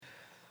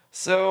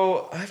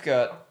So I've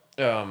got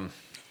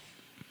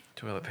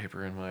toilet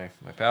paper in my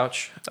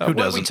pouch. Who what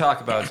doesn't? we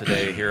talk about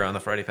today here on the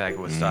Friday Packet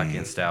with Stocky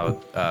and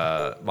Stout,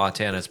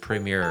 Montana's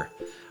premier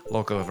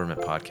local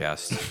government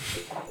podcast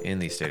in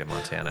the state of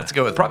Montana. Let's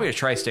go with probably a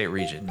tri-state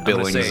region.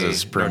 Billings I'm gonna say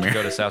is premier. North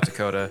Dakota, South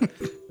Dakota,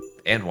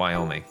 and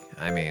Wyoming.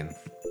 I mean,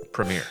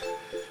 premier.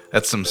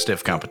 That's some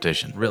stiff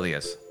competition. Really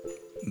is.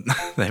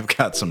 They've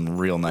got some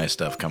real nice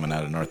stuff coming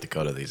out of North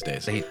Dakota these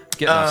days. Hey,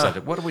 getting off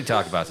subject. What did we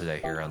talk about today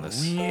here on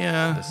this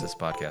Yeah, this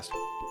podcast?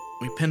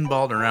 we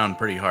pinballed around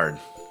pretty hard.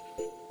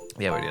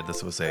 Yeah, we did.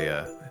 This was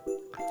a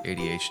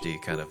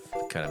ADHD kind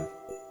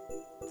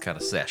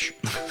of sesh.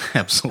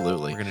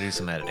 Absolutely. We're gonna do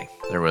some editing.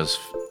 There was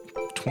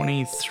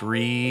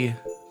 23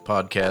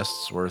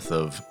 podcasts worth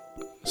of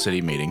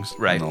city meetings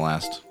Right. in the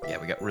last. Yeah,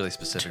 we got really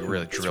specific,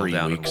 really drilled 3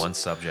 down weeks. in one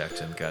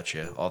subject and got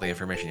you all the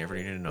information you ever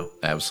needed to know.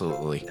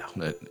 Absolutely.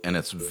 And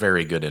it's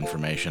very good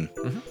information.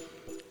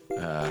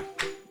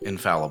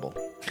 Infallible.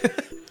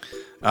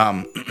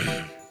 You're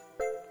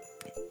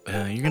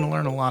going to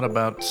learn a lot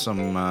about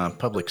some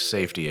public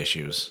safety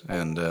issues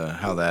and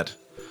how that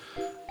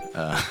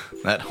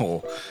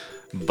whole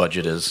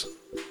budget is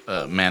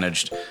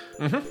managed.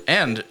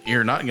 And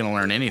you're not going to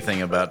learn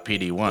anything about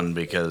PD1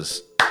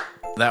 because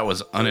that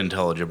was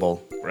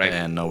unintelligible. Right.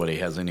 And nobody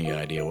has any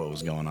idea what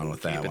was going on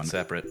with that Keep it one.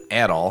 separate.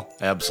 At all.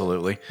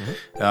 Absolutely.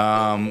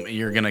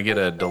 You're going to get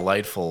a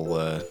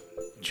delightful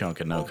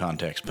chunk of no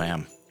context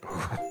Pam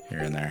here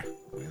and there.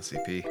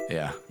 NCP.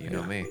 Yeah. You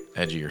know me.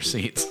 Edge of your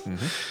seats.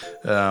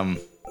 You're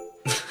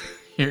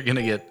going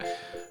to get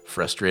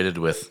frustrated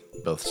with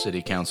both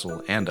city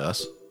council and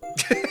us.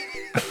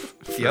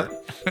 Yep.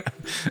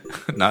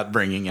 Not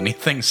bringing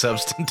anything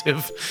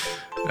substantive.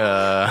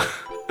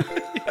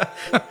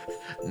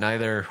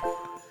 Neither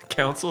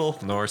council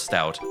nor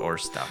Stout or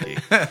Stocky.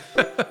 Yeah,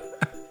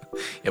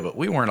 but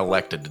we weren't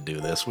elected to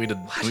do this. We did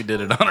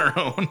it on our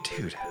own.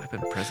 Dude, I've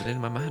been president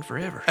in my mind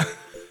forever.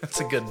 That's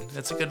a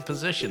good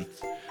position.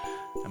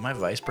 Am I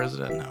vice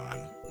president? No, I'm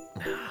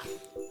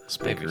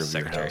Speaker Maybe of your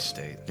Secretary of House.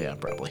 State. Yeah,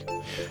 probably.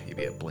 You'd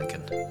be a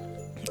Blinken.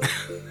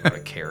 Or a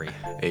Kerry.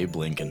 Abe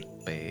Lincoln.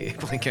 Hey,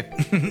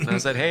 Blinken. I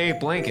said, hey,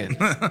 Blinken.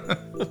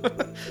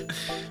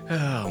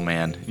 Oh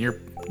man, you're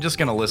just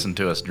gonna listen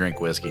to us drink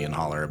whiskey and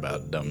holler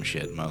about dumb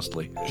shit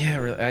mostly. Yeah,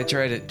 really, I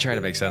try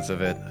to make sense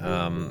of it,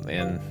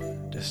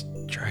 and just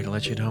try to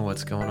let you know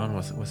what's going on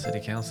with city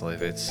council.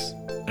 If it's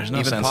There's no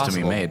even sense to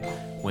be possible made.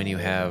 when you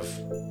have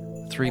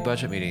 3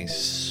 budget meetings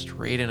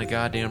straight in a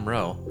goddamn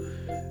row,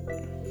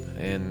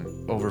 and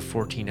over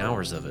 14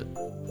 hours of it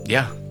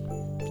Yeah.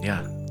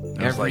 It was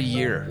every like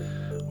year,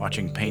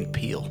 watching paint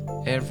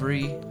peel.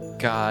 every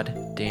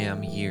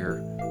goddamn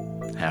year.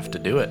 Have to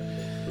do it.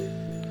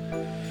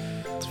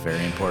 It's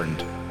very important.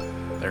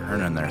 They're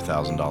earning their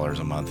 $1,000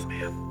 a month.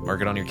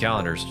 Mark it on your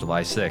calendars.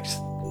 July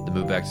 6th, the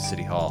move back to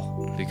City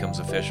Hall becomes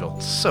official.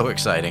 So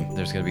exciting.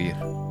 There's gonna be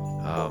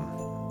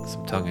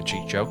some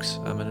tongue-in-cheek jokes.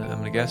 I'm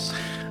gonna guess.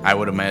 I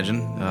would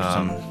imagine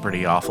some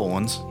pretty awful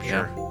ones.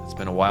 Yeah. It's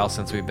been a while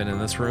since we've been in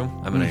this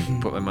room. I'm going to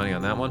put my money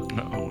on that one.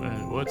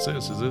 What's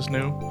this? Is this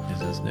new? Is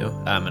this new?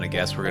 I'm going to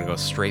guess we're going to go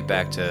straight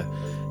back to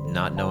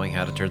not knowing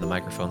how to turn the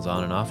microphones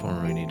on and off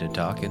when we need to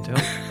talk into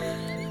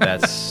them.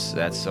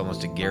 That's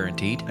almost a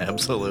guaranteed.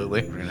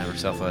 Absolutely. We're going to have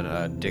ourselves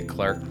a Dick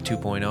Clark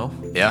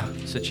 2.0 Yeah.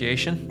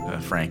 situation.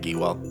 Frankie,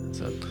 well, It's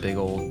a big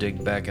old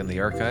dig back in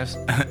the archives.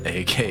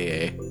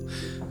 AKA.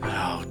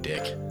 Oh,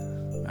 Dick.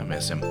 I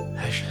miss him.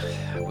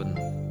 I wouldn't...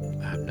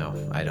 No,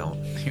 I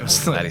don't. He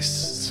was That he's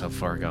so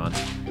far gone.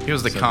 He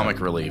was the comic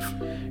relief.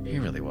 He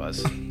really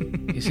was.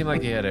 He seemed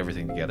like he had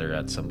everything together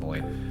at some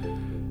point.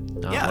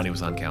 Yeah. When he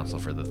was on council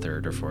for the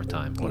 3rd or 4th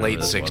time. whatever Late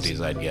this was.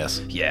 60s, I'd guess.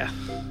 Yeah.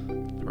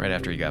 Right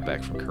after he got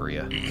back from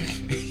Korea.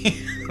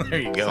 There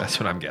you go. That's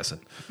what I'm guessing.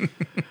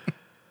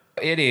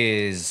 It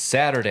is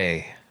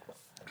Saturday.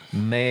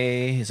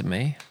 Is it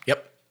May?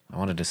 Yep. I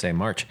wanted to say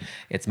March.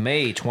 It's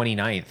May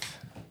 29th,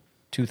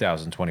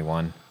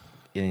 2021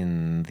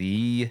 in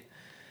the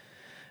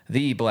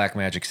Black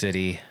Magic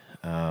City.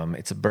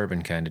 It's a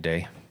bourbon kind of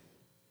day.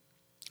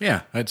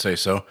 Yeah, I'd say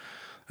so.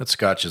 That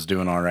scotch is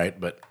doing all right,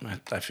 but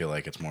I feel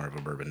like it's more of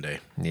a bourbon day.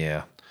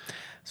 Yeah.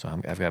 So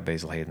I've got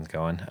Basil Hayden's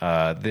going.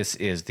 This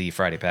is the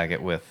Friday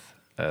Packet with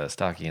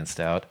Stocky and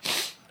Stout.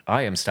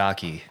 I am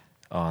Stocky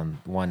on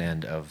one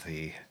end of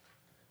the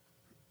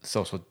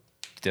social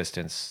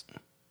distance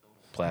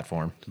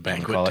platform.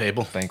 Banquet Call it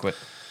table? Banquet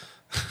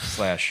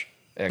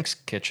 /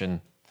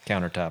 ex-kitchen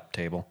countertop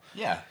table.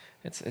 Yeah.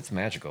 It's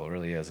magical. It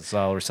really is. It's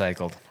all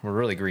recycled. We're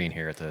really green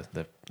here at the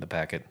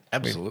packet.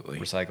 Absolutely.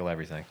 We recycle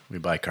everything. We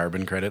buy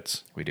carbon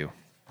credits. We do.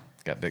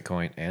 Got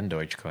Bitcoin and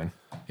Dogecoin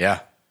Yeah.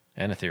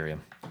 and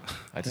Ethereum.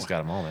 I just got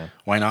them all, man.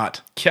 Why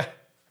not? Yeah.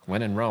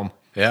 When in Rome,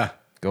 Yeah.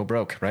 go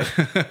broke, right?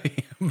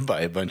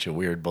 Buy a bunch of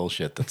weird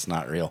bullshit that's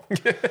not real.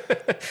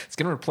 It's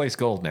going to replace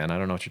gold, man. I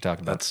don't know what you're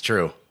talking about. That's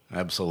true.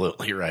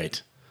 Absolutely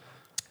right.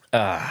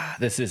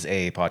 This is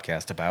a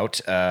podcast about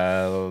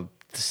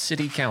the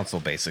city council,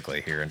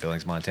 basically, here in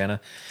Billings,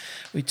 Montana.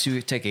 We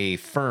take a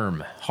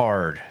firm,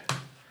 hard,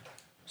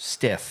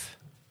 stiff,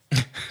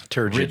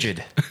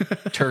 Turgid.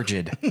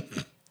 turgid,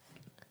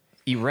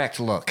 erect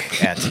look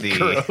at the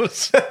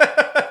Gross.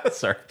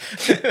 sorry,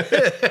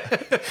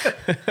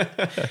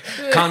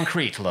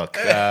 concrete look,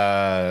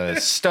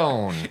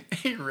 stone,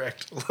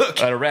 Erect look.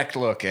 an erect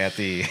look at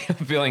the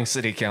Billings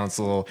City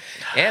Council,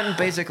 and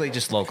basically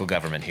just local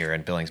government here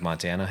in Billings,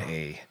 Montana,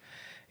 a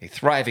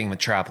thriving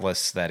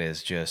metropolis that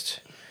is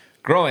just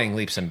growing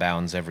leaps and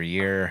bounds every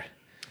year.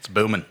 It's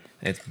booming.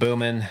 It's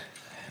booming.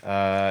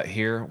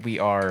 Here we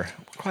are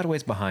quite a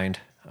ways behind,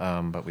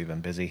 but we've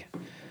been busy.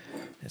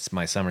 It's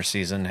my summer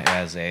season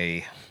as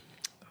a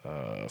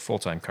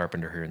full-time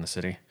carpenter here in the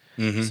city.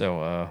 Mm-hmm.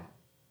 So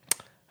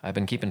I've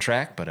been keeping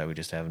track, but we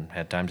just haven't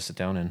had time to sit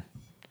down and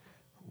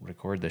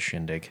record this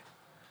shindig,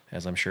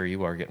 as I'm sure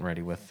you are getting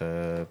ready with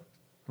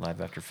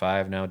Live After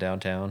 5 now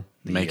downtown.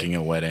 Making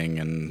a wedding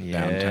and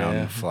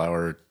downtown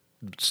flower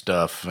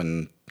stuff.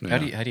 And How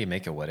do you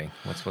make a wedding?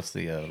 What's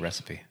the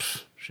recipe?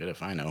 Shit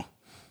if I know.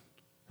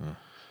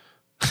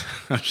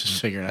 I'm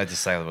just figuring I out.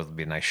 decided it would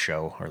be a nice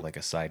show or like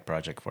a side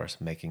project for us,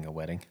 making a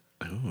wedding.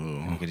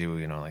 Ooh. We could do,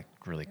 like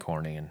really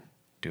corny and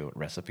do it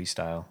recipe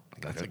style,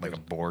 like a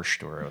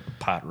borscht or a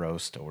pot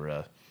roast or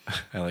a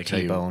I like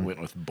T-bone. how you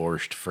went with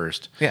borscht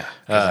first. yeah.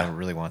 Because I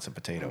really want some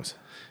potatoes,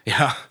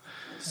 Yeah.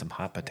 some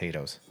hot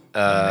potatoes,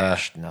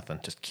 mashed, nothing,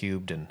 just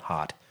cubed and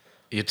hot.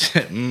 It's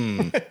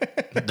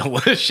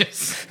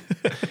delicious.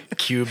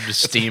 Cubed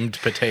steamed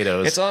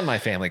potatoes. It's on my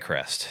family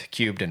crest,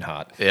 cubed and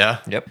hot. Yeah.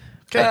 Yep.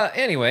 Okay.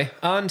 Anyway,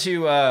 on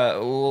to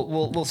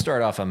we'll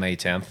start off on May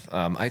 10th.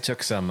 I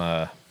took some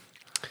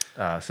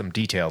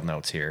detailed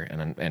notes here,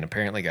 and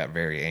apparently got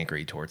very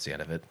angry towards the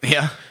end of it.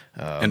 Yeah.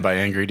 And by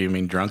angry, do you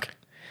mean drunk?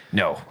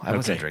 No, I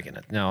wasn't Okay. drinking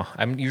it. No,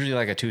 I'm usually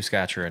like a 2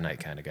 scotch or a night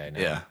kind of guy now.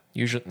 Yeah.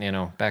 Usually,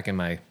 back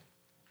in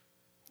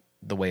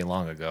the way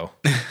long ago,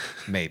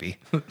 maybe,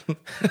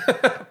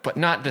 but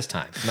not this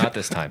time. Not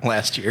this time.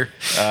 Last year.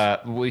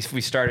 We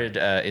started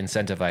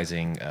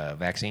incentivizing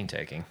vaccine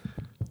taking.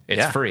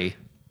 It's free,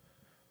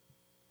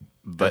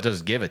 but it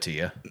does give it to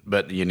you.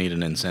 But you need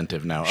an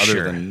incentive now, other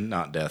Sure. than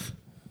not death.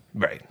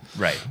 Right.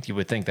 You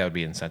would think that would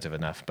be incentive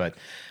enough, but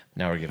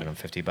now we're giving them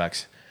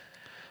 $50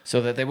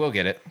 so that they will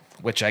get it,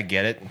 which I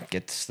get it,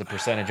 gets the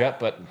percentage up,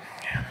 but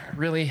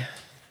really,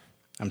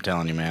 I'm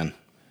telling you, man.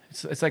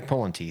 it's like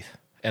pulling teeth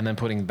and then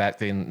putting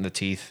back in the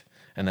teeth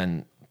and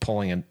then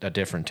pulling a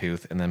different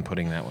tooth and then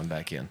putting that one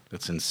back in.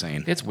 That's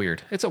insane. It's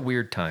weird. It's a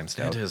weird time,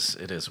 Stout.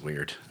 It is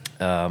weird.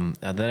 And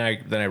then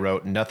I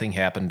wrote, nothing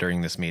happened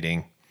during this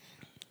meeting.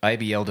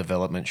 IBL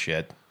development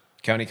shit.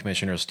 County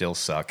commissioners still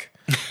suck.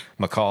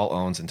 McCall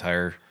owns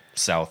entire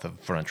south of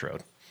Front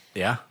Road.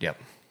 Yeah. Yep.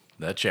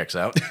 That checks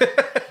out.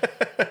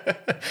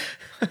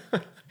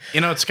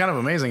 It's kind of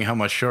amazing how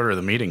much shorter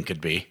the meeting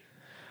could be,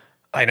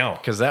 I know.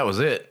 because that was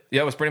it.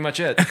 Yeah, it was pretty much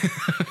it.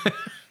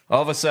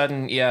 All of a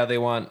sudden, they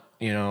want,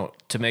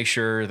 to make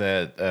sure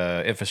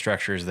that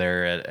infrastructure is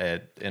there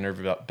at Inner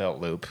Belt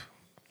Loop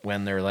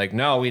when they're like,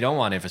 no, we don't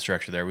want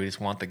infrastructure there. We just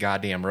want the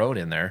goddamn road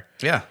in there.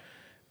 Yeah.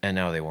 And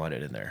now they want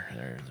it in there.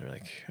 They're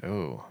like,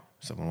 oh,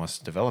 someone wants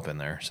to develop in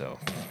there. So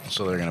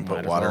So they're going to Might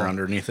put as water well.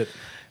 underneath it.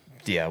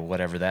 yeah,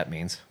 whatever that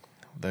means.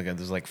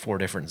 There's like 4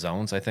 different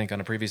zones, I think,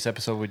 on a previous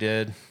episode we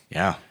did.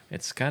 Yeah.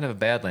 It's kind of a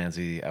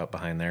badlandsy out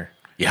behind there.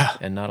 Yeah.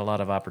 And not a lot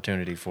of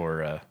opportunity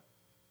for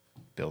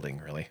building,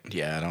 really.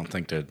 Yeah, I don't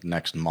think the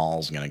next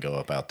mall's going to go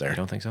up out You there.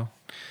 don't think so?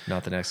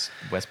 Not the next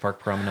West Park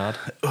Promenade?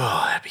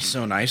 Oh, that'd be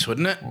so nice,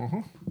 wouldn't it?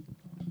 We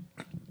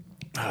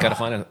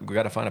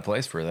gotta find a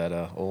place for that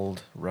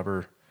old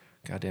rubber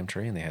goddamn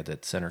train they had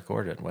that center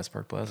court at West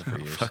Park Plaza for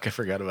years. Fuck, I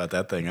forgot about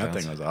that thing. That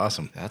thing was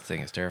awesome. That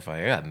thing is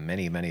terrifying. I got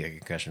many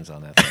concussions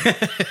on that thing.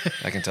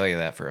 I can tell you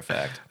that for a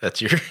fact.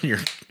 That's your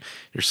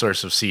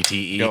source of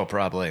CTE. No,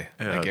 probably.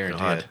 I Oh, guarantee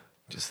God. it.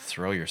 Just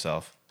throw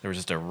yourself. There was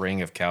just a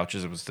ring of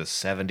couches. It was the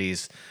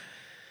 70s.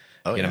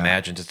 Oh, You can yeah.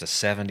 imagine just a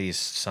 70s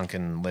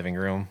sunken living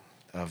room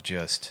of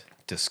just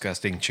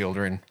disgusting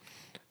children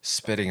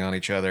spitting on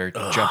each other,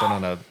 jumping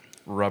on a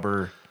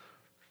rubber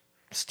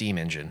steam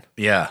engine.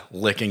 Yeah,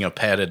 licking a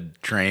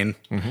padded train.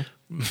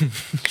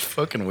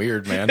 Fucking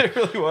weird, man. It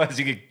really was.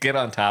 You could get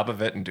on top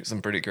of it and do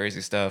some pretty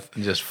crazy stuff.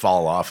 And just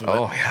fall off of it.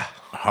 Oh, yeah.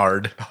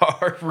 Hard.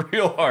 Hard,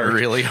 real hard.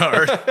 Really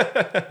hard.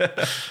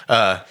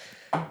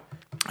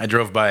 I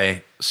drove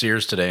by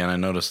Sears today and I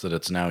noticed that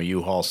it's now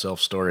U-Haul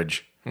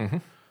self-storage. Mm-hmm.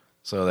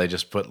 So they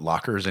just put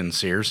lockers in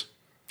Sears.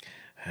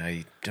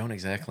 I don't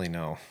exactly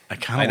know.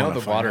 I know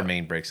the water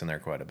main breaks in there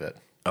quite a bit.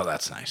 Oh,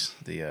 that's nice.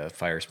 The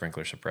fire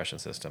sprinkler suppression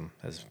system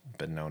has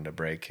been known to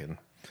break, and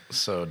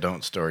So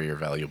don't store your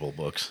valuable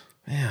books.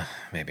 yeah,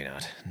 maybe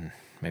not.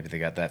 Maybe they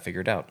got that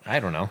figured out. I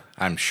don't know.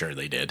 I'm sure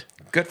they did.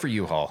 Good for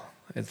U-Haul.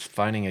 It's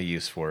finding a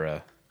use for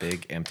a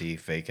big, empty,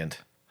 vacant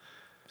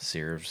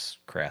Sears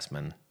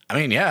Craftsman I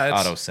mean, yeah,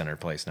 it's auto center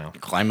place now.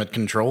 climate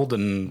controlled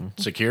and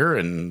secure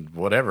and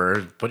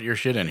whatever. Put your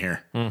shit in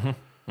here.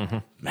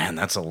 Man,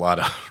 that's a lot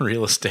of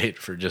real estate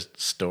for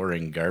just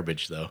storing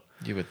garbage, though.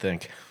 You would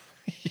think.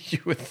 You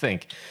would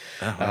think.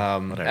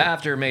 Whatever.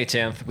 After May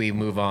 10th, we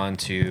move on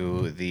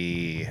to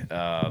the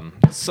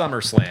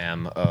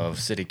SummerSlam of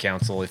City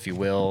Council, if you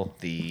will.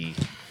 The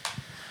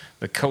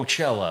the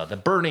Coachella, the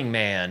Burning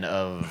Man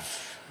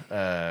of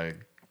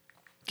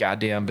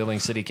goddamn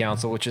Billings City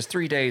Council, which is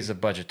 3 days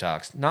of budget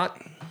talks. Not,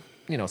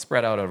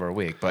 spread out over a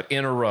week, but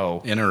in a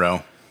row. In a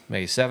row.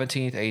 May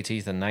 17th,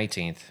 18th, and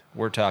 19th,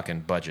 we're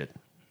talking budget.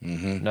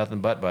 Mm-hmm. Nothing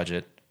but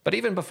budget. But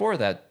even before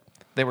that,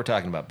 they were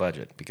talking about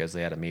budget because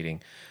they had a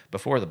meeting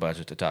before the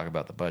budget to talk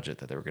about the budget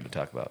that they were going to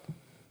talk about.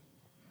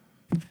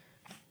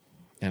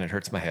 And it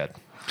hurts my head.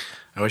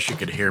 I wish you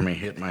could hear me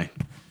hit my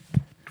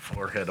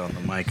forehead on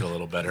the mic a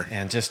little better.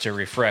 And just to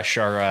refresh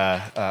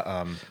our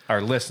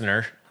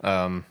listener,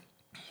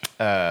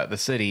 the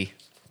city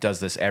does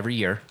this every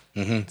year.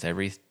 Mm-hmm. It's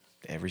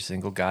every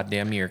single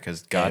goddamn year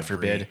because God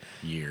forbid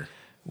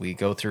we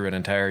go through an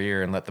entire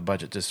year and let the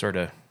budget just sort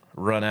of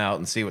run out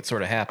and see what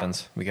sort of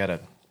happens. We got to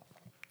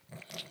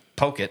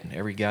poke it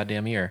every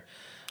goddamn year.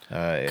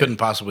 Couldn't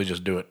possibly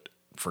just do it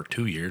for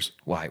 2 years.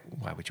 Why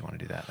would you want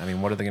to do that? I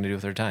mean, what are they going to do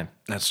with their time?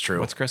 That's true.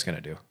 What's Chris going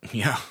to do?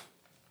 Yeah,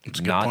 it's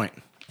a good point.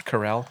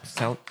 Corral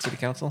City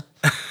Council?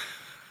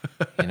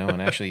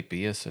 And actually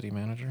be a city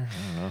manager?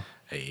 I don't know.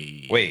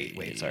 Hey.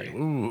 Wait, sorry.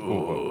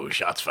 Ooh,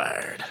 shots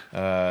fired.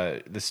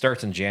 This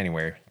starts in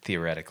January,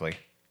 theoretically,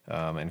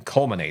 and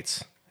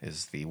culminates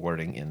is the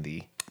wording in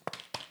the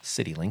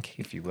city link,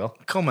 if you will.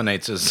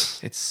 Culminates is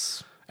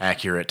it's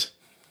accurate.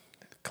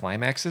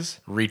 Climaxes?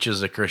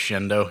 Reaches a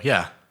crescendo.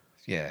 Yeah.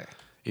 Yeah.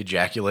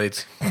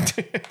 Ejaculates.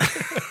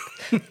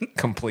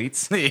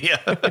 Completes. Yeah.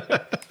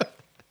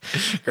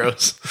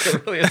 Gross.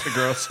 It really is a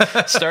gross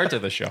start to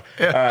the show.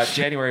 Yeah.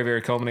 January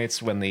very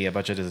culminates when the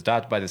budget is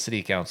adopted by the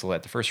city council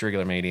at the first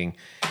regular meeting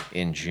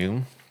in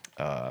June.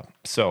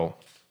 So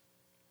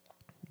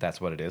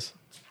that's what it is.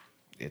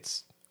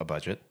 It's a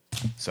budget.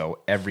 So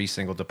every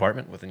single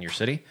department within your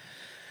city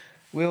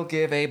will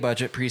give a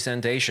budget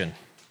presentation.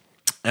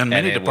 And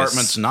many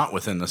departments not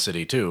within the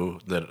city, too,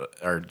 that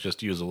are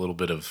just use a little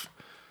bit of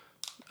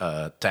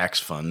tax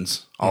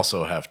funds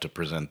also have to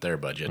present their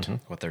budget. Mm-hmm.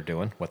 What they're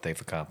doing, what they've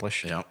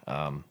accomplished. Yeah.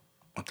 Come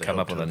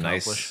up with a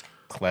nice,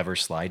 clever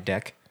slide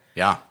deck.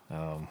 Yeah.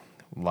 A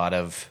lot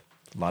of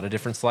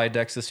different slide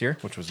decks this year,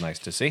 which was nice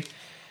to see,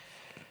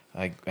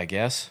 I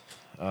guess.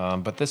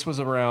 But this was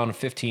around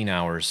 15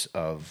 hours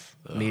of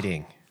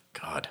meeting.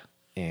 God.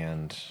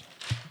 And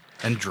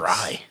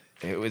dry.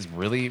 It was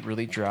really,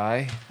 really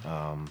dry.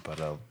 But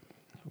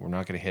we're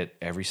not going to hit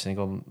every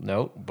single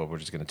note, but we're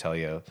just going to tell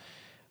you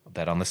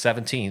that on the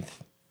 17th,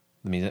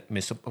 the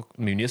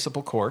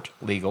municipal court,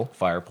 legal,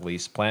 fire,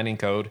 police, planning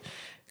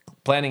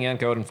and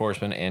code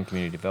enforcement, and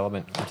community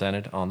development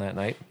presented on that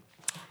night.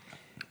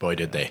 Boy,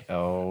 did they.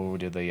 Oh,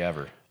 did they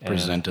ever.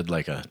 Presented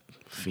like a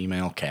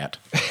female cat.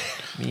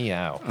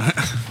 Meow.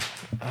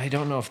 I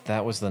don't know if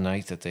that was the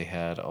night that they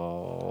had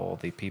all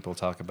the people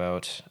talk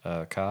about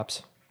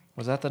cops.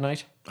 Was that the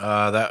night?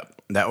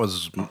 That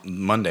was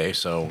Monday,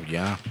 so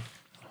yeah.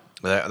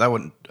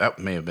 That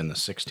may have been the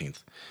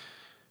 16th.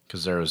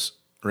 Because there was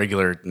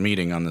regular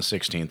meeting on the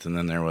 16th, and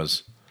then there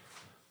was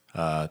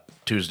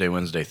Tuesday,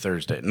 Wednesday,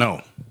 Thursday.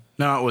 No,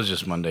 it was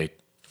just Monday,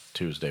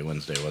 Tuesday,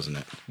 Wednesday, wasn't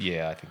it?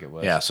 Yeah, I think it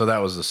was. Yeah, so that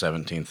was the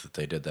 17th that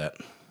they did that.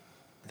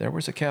 There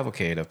was a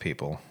cavalcade of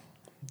people.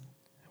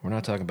 We're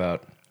not talking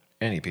about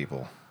any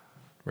people.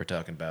 We're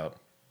talking about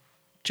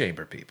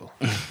chamber people.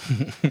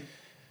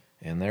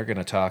 And they're going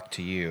to talk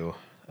to you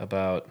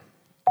about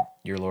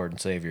your Lord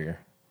and Savior,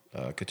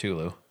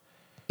 Cthulhu.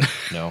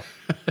 No,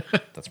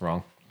 that's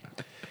wrong.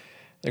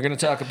 They're going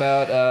to talk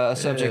about a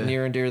subject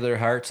near and dear to their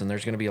hearts, and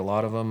there's going to be a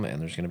lot of them, and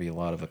there's going to be a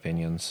lot of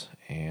opinions,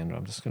 and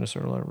I'm just going to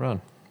sort of let it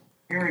run.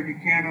 Gary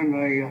Buchanan,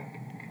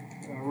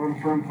 I run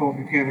a firm called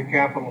Buchanan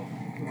Capital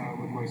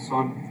with my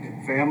son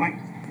and family.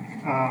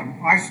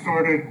 I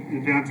started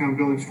in downtown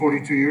Billings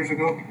 42 years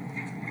ago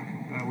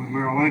with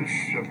Merrill Lynch.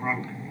 I've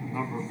run a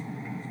number of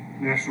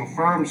national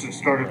firms and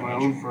started my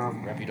own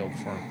firm. Reputable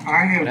firm.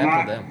 I have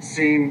not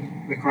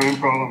seen the crime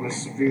problem as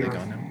severe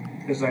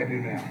as I do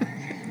now.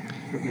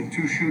 There have been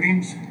 2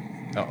 shootings,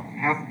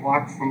 half a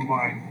block from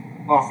my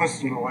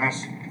office in the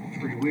last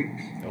 3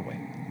 weeks. Oh, wait.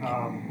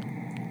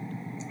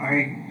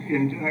 I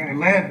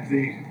led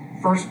the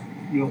first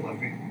mill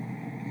levy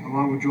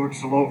along with George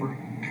Salover,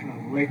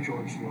 the late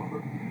George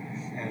Salover,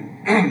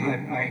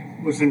 and I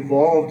was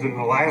involved in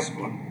the last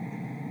one,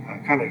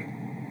 kind of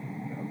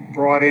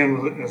brought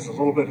in as a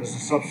little bit as a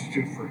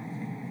substitute for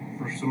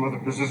some other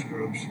business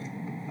groups.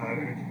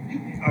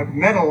 I've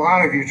met a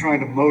lot of you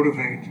trying to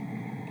motivate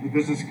the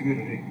business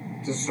community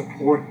to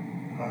support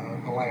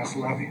the last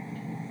levy.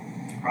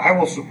 I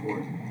will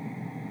support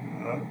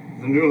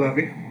the new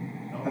levy.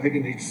 I think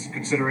it needs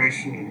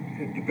consideration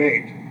and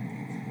debate.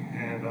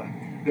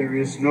 And there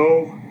is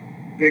no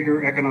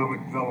bigger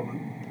economic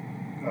development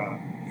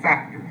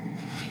factor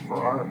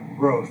for our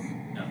growth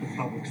than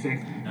public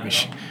safety.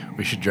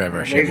 We should drive our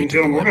Ladies Chevy and to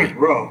the gentlemen, we're going levee. to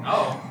grow.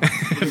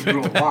 We're going to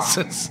grow a lot.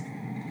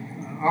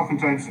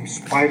 Oftentimes in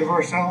spite of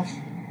ourselves,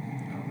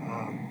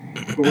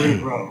 but we're going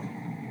to grow.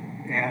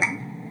 And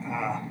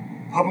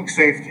public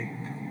safety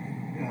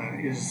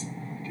is,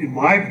 in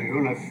my view,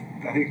 and I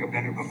think I've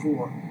been here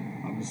before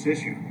on this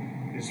issue,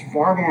 is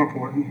far more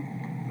important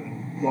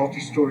than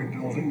multi-story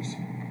buildings,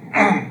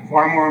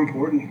 far more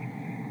important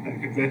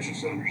and convention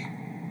centers.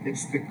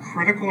 It's the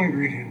critical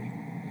ingredient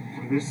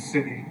for this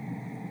city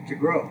to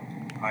grow.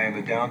 I am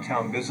a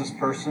downtown business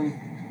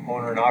person,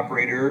 owner and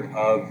operator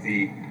of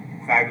the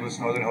fabulous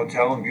Northern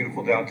Hotel in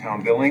beautiful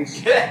downtown Billings.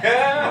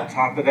 On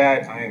top of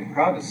that, I am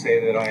proud to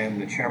say that I am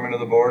the chairman of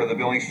the board of the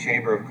Billings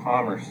Chamber of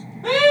Commerce.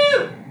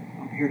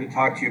 I'm here to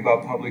talk to you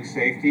about public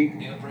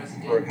safety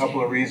for a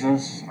couple of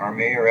reasons. Our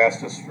mayor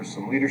asked us for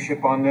some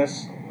leadership on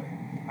this.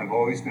 I've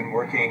always been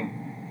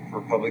working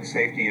for public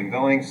safety in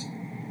Billings,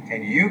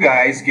 and you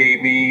guys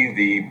gave me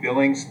the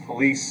Billings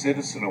Police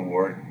Citizen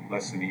Award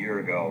less than a year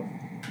ago.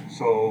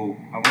 So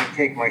I'm going to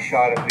take my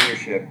shot at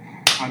leadership.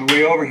 On the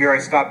way over here, I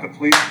stopped a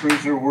police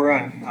cruiser. We're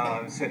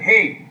on, said,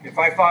 hey, if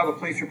I filed a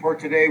police report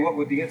today, what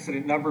would the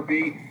incident number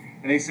be?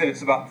 And they said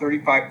it's about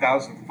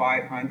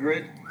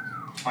 35,500.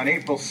 On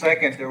April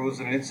 2nd, there was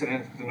an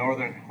incident at the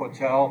Northern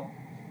Hotel.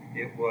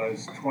 It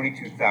was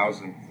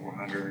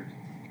 22,400.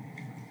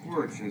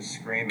 We're just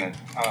screaming.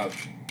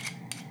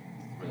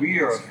 We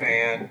are a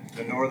fan,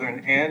 the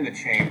Northern and the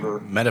Chamber.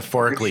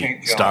 Metaphorically,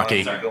 St. John's,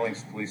 Stocky. the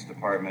Billings Police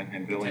Department,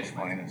 and Billings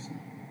Finest.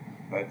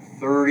 But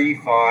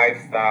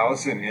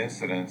 35,000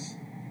 incidents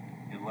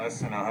in less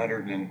than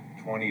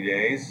 120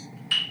 days.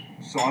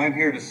 So I'm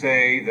here to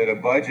say that a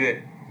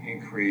budget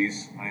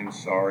increase, I'm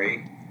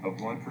sorry, of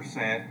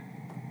 1%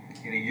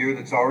 in a year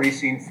that's already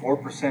seen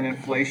 4%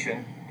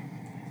 inflation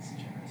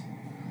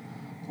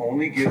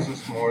only gives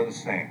us more of the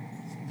same.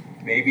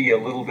 Maybe a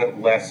little bit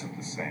less of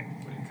the same.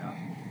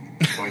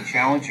 So I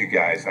challenge you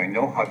guys. I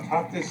know how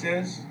tough this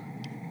is,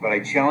 but I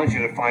challenge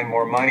you to find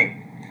more money.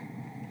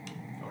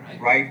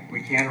 Right?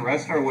 We can't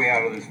arrest our way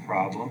out of this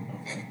problem.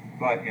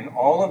 But in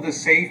all of the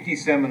safety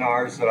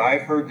seminars that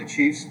I've heard the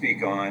chief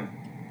speak on,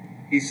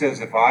 he says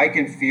if I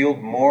can field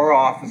more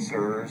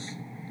officers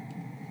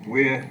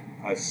with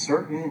a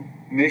certain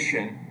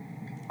mission,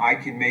 I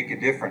can make a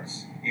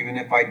difference, even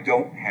if I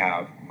don't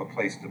have a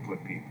place to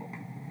put people.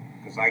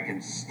 Because I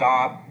can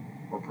stop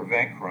or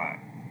prevent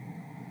crime.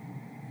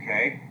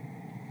 Okay?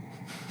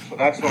 So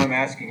that's what I'm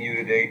asking you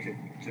today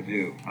to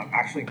do. I'm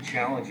actually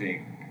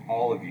challenging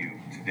all of you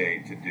today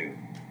to do.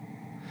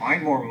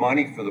 Find more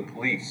money for the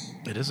police.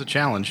 It is a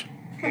challenge.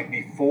 Okay,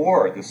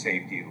 before the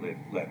safety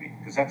levy,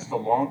 because that's the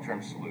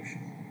long-term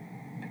solution.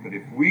 But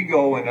if we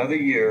go another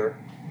year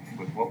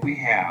with what we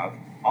have,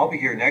 I'll be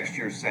here next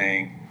year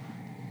saying,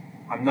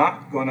 I'm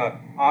not going to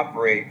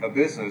operate a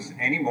business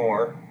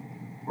anymore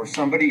where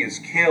somebody is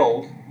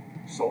killed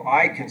so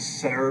I can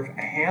serve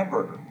a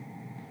hamburger.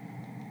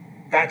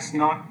 That's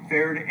not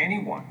fair to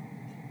anyone.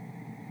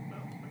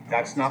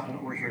 That's not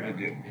what we're here to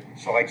do.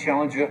 So I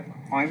challenge you,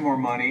 find more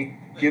money,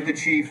 give the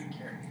chief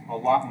a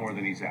lot more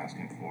than he's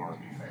asking for,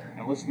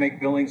 and let's make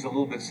Billings a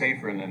little bit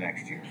safer in the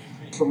next year.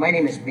 So my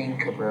name is Ming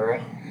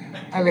Cabrera.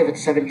 I live at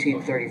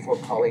 1734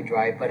 Polly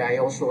Drive, but I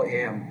also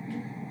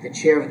am the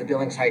chair of the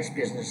Billings Heights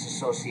Business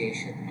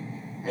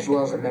Association, as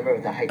well as a member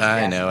of the Heights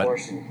Task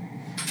Force. And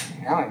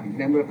now I'm a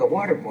member of the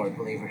Water Board,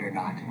 believe it or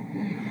not.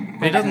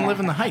 He doesn't live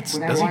in the Heights,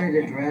 What does I he? wanted to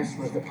address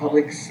was the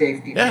public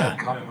safety Yeah.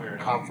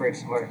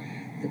 conference, or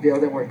the bill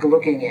that we're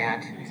looking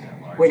at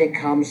when it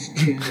comes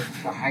to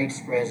the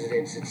Heights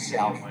residents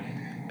itself.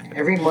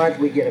 Every month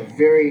we get a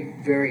very,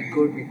 very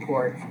good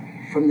report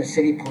from the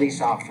city police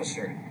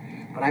officer.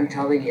 But I'm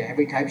telling you,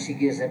 every time she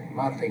gives it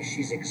monthly,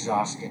 she's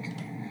exhausted.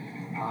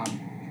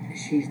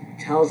 She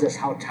tells us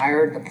how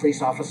tired the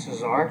police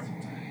officers are.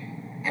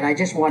 And I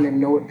just want to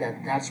note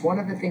that that's one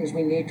of the things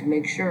we need to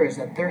make sure is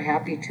that they're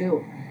happy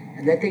too.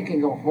 And that they can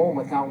go home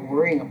without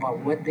worrying about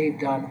what they've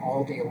done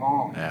all day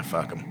long. Yeah,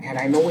 fuck them. And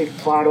I know we've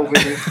fought over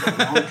this for a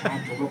long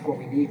time to look what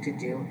we need to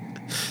do.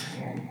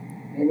 And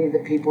many of the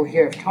people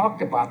here have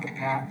talked about the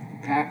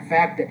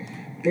fact that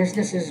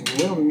businesses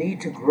will need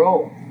to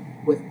grow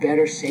with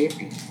better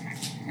safety.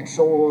 And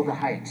so will the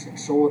Heights, and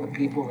so will the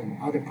people in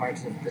other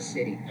parts of the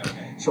city.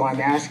 Okay. So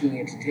I'm asking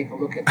you to take a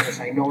look at this.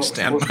 I know it was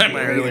Stand supposed by to be my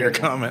later earlier in the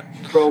comment.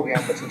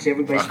 program, but since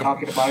everybody's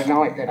talking about it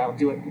now, I thought I'll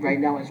do it right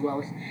now as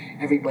well as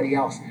everybody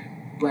else.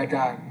 But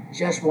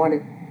just want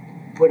to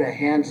put a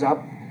hands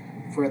up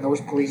for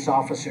those police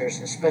officers,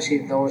 especially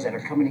those that are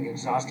coming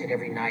exhausted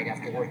every night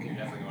after working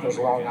those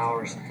long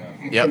hours,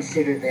 and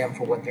consider them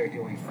for what they're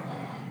doing.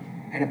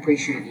 And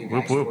appreciate you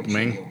guys for what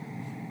you do.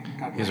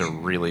 God He's bless a you.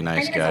 really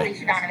nice My name guy.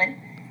 is Alicia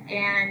Donovan,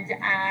 and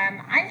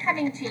I'm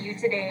coming to you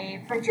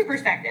today from two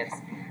perspectives.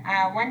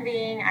 One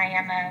being I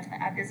am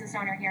a business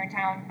owner here in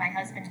town. My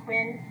husband,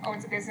 Quinn,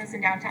 owns a business in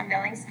downtown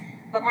Billings,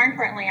 but more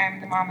importantly, I'm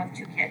the mom of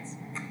two kids.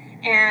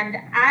 And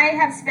I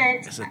have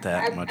spent Is it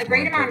that much a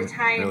great more amount of important?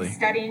 time Really?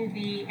 studying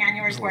the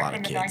annual There's a report lot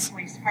from of the Billings kids.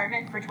 Police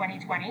Department for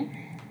 2020.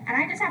 And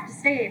I just have to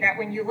say that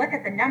when you look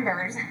at the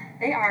numbers,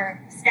 they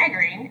are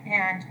staggering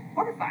and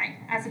horrifying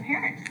as a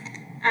parent.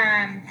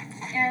 And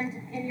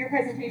in your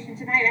presentation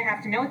tonight, I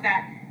have to note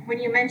that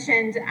when you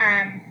mentioned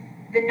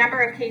the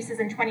number of cases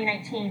in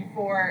 2019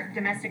 for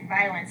domestic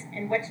violence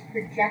and what's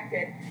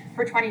projected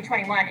for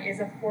 2021 is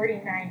a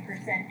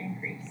 49%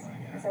 increase.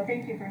 So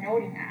thank you for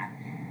noting that.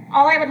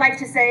 All I would like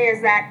to say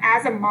is that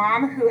as a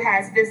mom who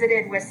has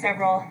visited with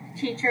several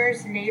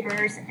teachers,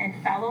 neighbors, and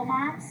fellow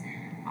moms,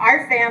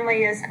 Our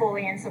family is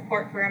fully in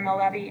support for a mill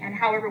levy, and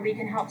however we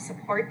can help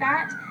support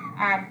that,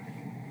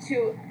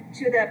 to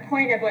the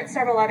point of what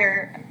several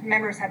other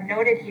members have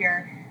noted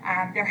here,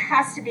 there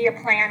has to be a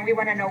plan. We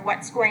want to know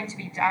what's going to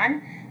be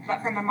done,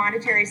 but from a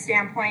monetary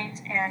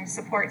standpoint and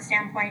support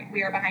standpoint,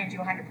 we are behind you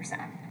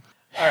 100%.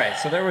 All right,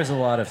 so there was a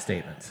lot of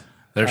statements.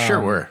 There sure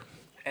were.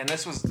 And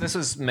this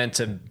was meant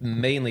to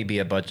mainly be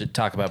a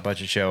talk about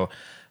budget show.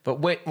 But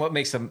what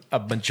makes a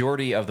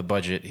majority of the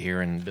budget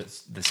here in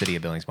the city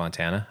of Billings,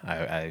 Montana?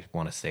 I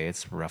want to say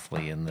it's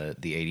roughly in the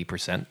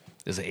 80%.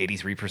 Is it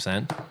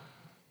 83%?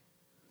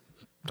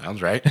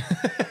 Sounds right.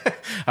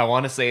 I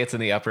want to say it's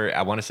in the upper.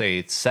 I want to say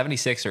it's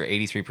 76 or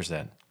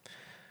 83%.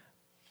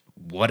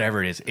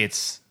 Whatever it is,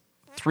 it's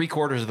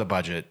 3/4 of the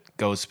budget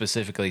goes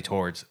specifically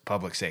towards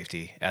public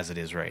safety as it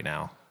is right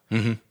now.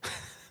 Mm-hmm.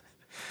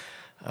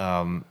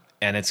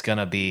 And it's going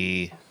to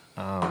be.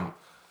 I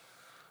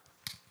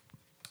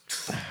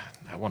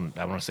want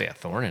to say a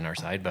thorn in our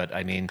side, but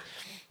I mean,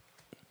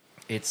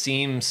 it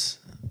seems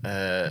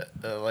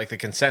like the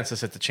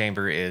consensus at the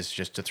chamber is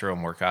just to throw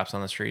more cops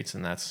on the streets,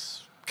 and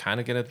that's kind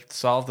of going to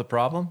solve the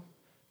problem.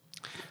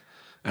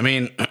 I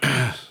mean,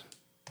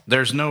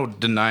 there's no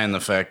denying the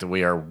fact that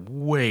we are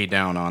way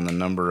down on the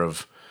number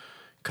of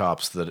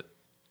cops that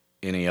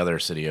any other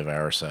city of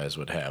our size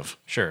would have.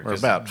 Sure. We're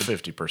about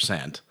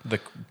 50%. The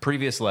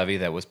previous levy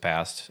that was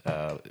passed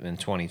in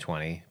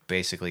 2020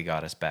 basically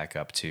got us back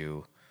up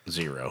to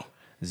Zero,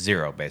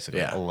 basically,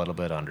 Yeah. a little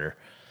bit under.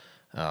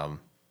 And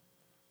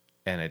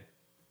it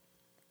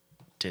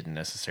didn't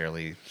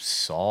necessarily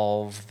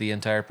solve the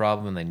entire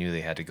problem, and they knew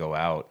they had to go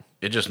out.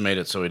 It just made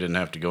it so we didn't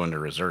have to go into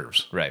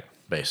reserves. Right.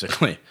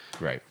 Basically.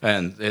 Right.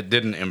 And it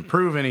didn't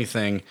improve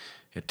anything.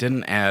 It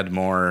didn't add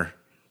more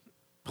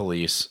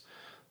police.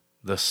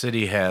 The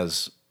city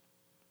has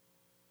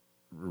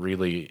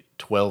really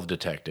 12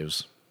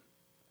 detectives.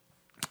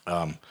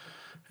 I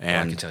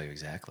can tell you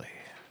exactly.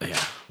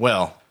 Yeah.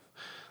 Well,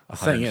 the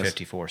thing is,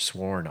 154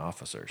 sworn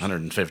officers,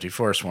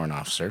 154 sworn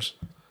officers,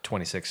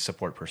 26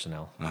 support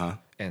personnel,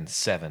 and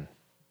 7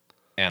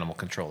 animal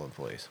control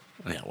employees.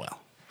 Yeah,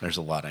 well, there's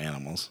a lot of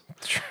animals.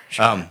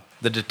 Sure.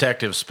 The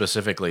detectives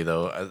specifically,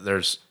 though,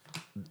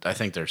 I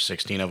think there's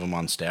 16 of them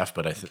on staff,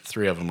 but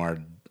 3 of them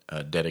are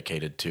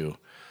dedicated to,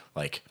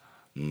 like,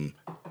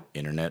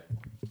 internet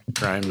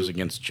crimes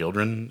against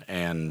children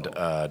and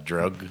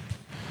drug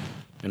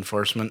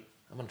enforcement.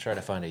 I'm going to try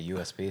to find a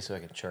USB so I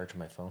can charge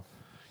my phone.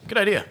 Good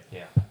idea.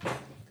 Yeah.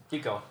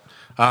 Keep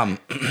going.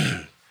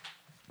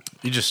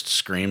 You just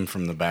scream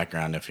from the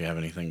background if you have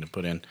anything to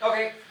put in.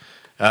 Okay.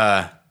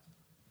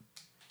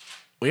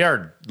 We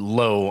are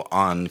low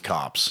on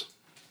cops.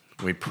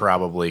 We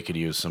probably could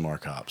use some more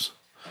cops.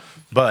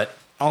 But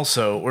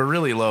also, we're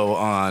really low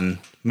on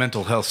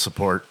mental health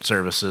support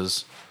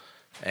services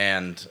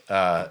and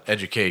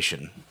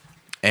education.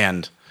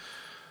 And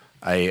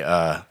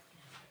I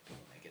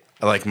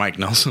like Mike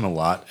Nelson a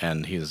lot,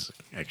 and he's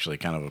actually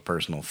kind of a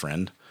personal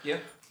friend.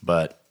 Yep.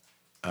 But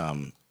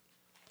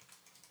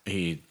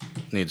he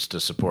needs to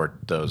support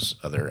those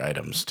other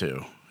items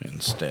too,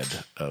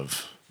 instead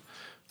of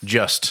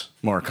just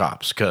more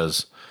cops.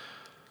 Because,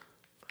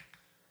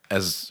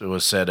 as it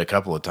was said a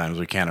couple of times,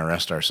 we can't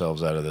arrest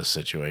ourselves out of this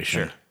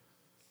situation. Sure.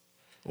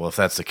 Well, if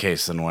that's the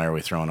case, then why are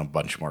we throwing a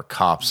bunch more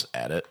cops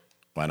at it?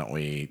 Why don't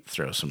we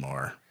throw some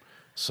more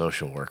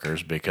social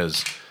workers?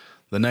 Because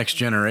the next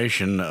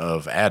generation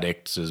of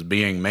addicts is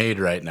being made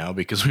right now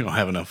because we don't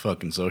have enough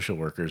fucking social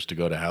workers to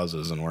go to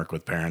houses and work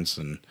with parents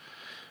and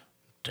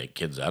take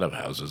kids out of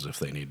houses if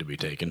they need to be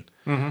taken.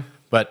 Mm-hmm.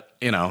 But,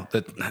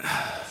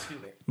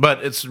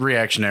 but it's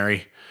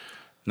reactionary,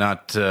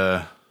 not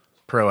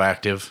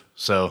proactive.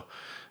 So,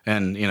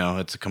 and,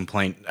 it's a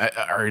complaint.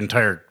 Our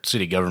entire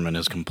city government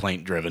is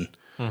complaint driven.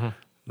 Mm-hmm.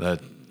 The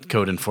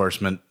code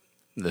enforcement,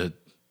 the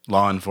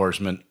law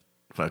enforcement,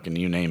 fucking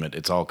you name it,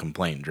 it's all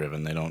complaint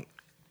driven. They don't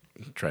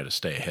try to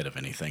stay ahead of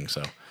anything,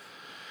 so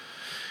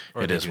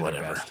Or it they is do their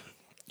whatever. best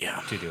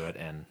Yeah. to do it,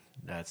 and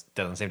that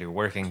doesn't seem to be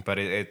working. But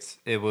it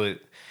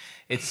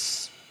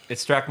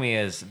struck me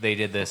as they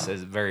did this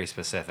as very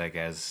specific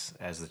as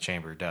the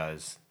chamber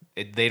does.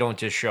 They don't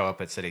just show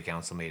up at city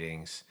council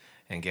meetings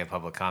and give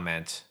public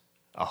comment,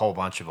 a whole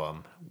bunch of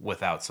them,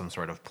 without some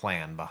sort of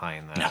plan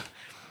behind that. No.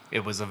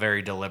 It was a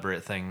very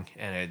deliberate thing,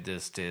 and it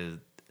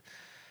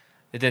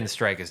didn't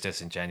strike as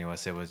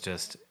disingenuous. It was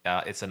just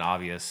it's an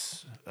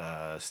obvious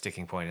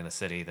sticking point in the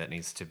city that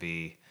needs to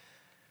be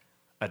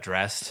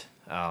addressed.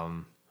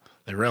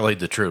 They rallied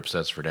the troops,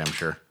 that's for damn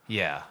sure.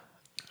 Yeah.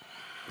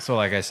 So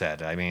like I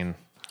said, I mean,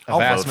 a I'll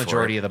vast vote for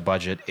majority it. of the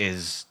budget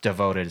is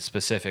devoted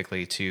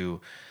specifically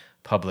to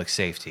public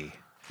safety.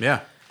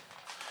 Yeah.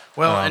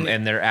 Well,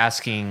 And they're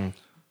asking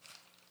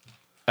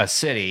a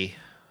city,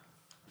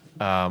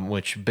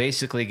 which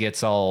basically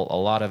gets a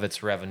lot of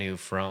its revenue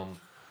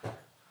from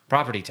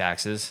property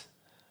taxes,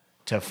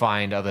 to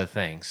find other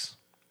things.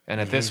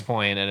 And at this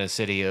point, in a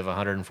city of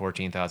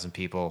 114,000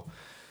 people,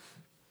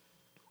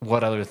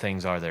 what other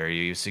things are there? Are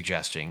you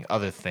suggesting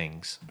other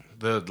things?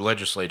 the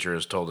legislature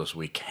has told us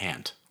we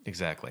can't.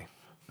 Exactly.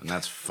 and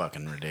that's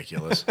fucking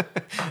ridiculous.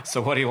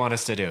 So what do you want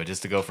us to do?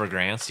 Just to go for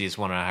grants? Do you just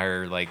want to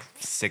hire like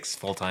 6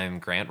 full-time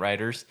grant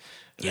writers?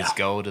 Just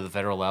go to the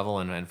federal level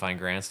and find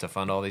grants to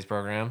fund all these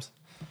programs?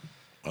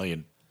 Well,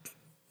 you'd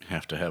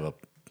have to have a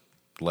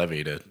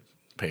levy to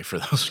pay for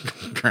those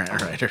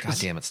grant writers. God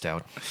damn it,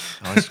 Stout.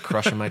 Always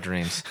crushing my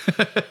dreams.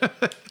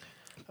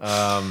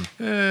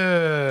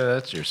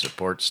 That's your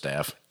support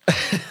staff.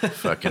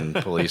 Fucking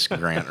police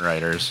grant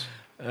writers.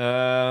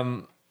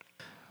 An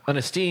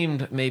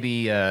esteemed,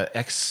 maybe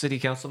ex-city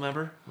council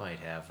member might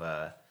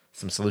have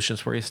some solutions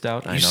for you,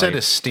 Stout. You said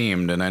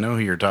esteemed, and I know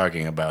who you're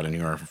talking about, and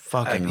you are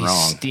fucking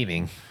wrong.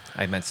 Steaming.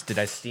 I meant, did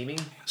I steaming?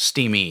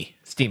 Steamy.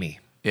 Steamy.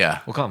 Yeah.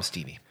 We'll call him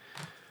Steamy.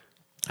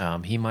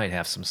 He might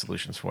have some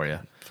solutions for you.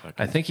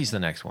 I think he's the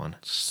next one.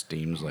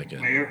 Steams like a...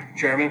 Mayor,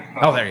 Chairman.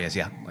 Oh, there he is,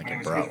 yeah. Like My a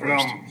name is Christopher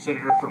bratwurst. Helm,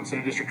 Senator from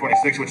Senate District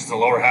 26, which is the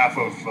lower half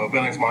of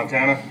Billings,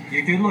 Montana.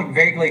 You do look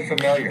vaguely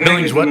familiar.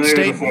 Billings, what Familiar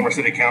state? As a former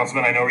city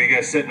councilman, I know where you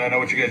guys sit and I know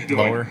what you guys are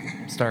doing. Lower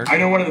start. I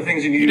know one of the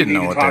things you You didn't need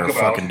know to what they talk were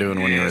about fucking doing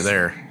when you were is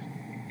there.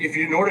 If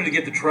you, in order to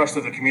get the trust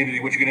of the community,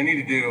 what you're going to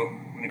need to do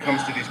when it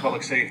comes to these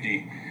public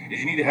safety is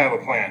you need to have a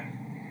plan.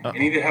 You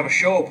need to have a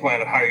show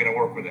plan of how you're going to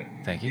work with it.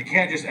 Thank you. You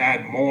can't just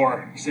add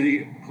more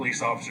city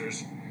police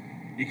officers.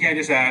 You can't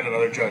just add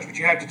another judge, but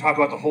you have to talk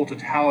about the whole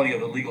totality of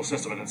the legal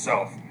system in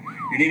itself.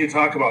 You need to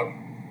talk about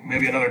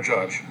maybe another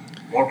judge,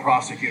 more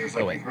prosecutors,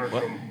 like you've heard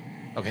from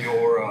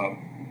your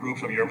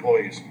groups of your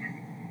employees.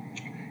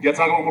 You have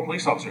to talk about more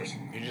police officers.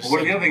 Well,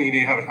 what are the other thing you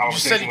need to have a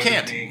conversation with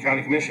is the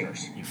county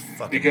commissioners?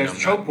 Because the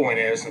choke point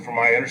is, and from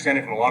my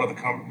understanding from a lot of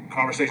the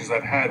conversations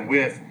I've had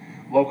with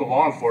local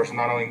law enforcement,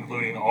 not only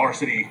including our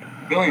city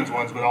Billings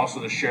ones, but also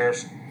the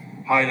sheriffs,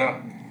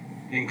 HIDA,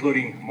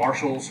 including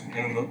marshals,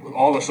 and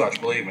all of such,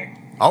 believe me.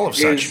 All of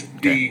such. Is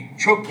the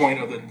choke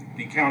point of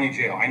the county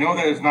jail. I know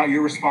that is not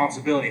your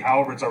responsibility.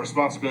 However, it's our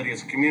responsibility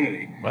as a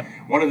community. What?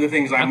 One of the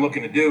things I'm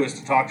looking to do is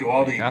to talk to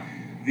all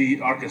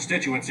our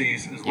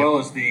constituencies as well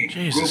as the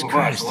Jesus group of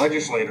Christ. us,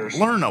 legislators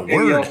Learn a in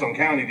word. Yellowstone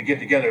County to get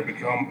together and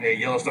become a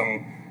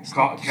Yellowstone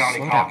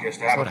County caucus,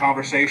 to have a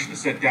conversation, to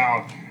sit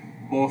down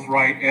both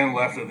right and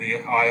left of the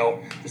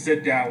aisle, to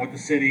sit down with the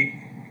city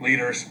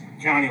leaders,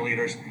 county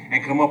leaders,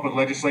 and come up with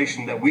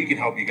legislation that we can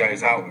help you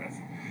guys out with.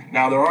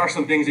 Now, there are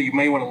some things that you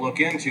may want to look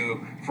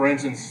into. For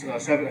instance,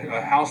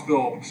 House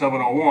Bill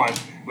 701,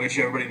 which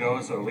everybody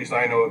knows, or at least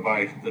I know it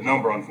by the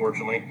number,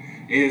 unfortunately,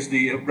 is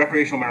the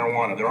recreational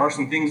marijuana. There are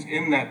some things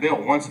in that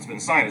bill. Once it's been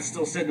signed, it's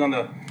still sitting on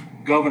the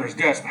governor's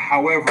desk.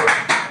 However,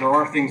 there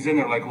are things in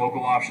there like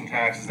local option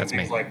taxes and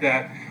things like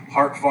that.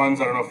 Heart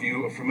funds, I don't know if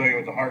you are familiar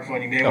with the Heart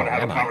Fund. You may want to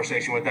have a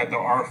conversation with that. There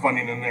are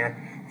funding in there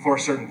for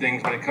certain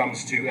things when it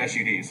comes to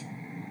SUDs.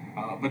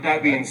 But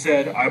that being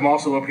said, I'm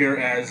also up here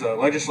as a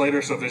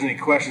legislator, so if there's any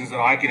questions that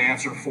I can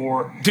answer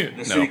for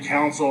the city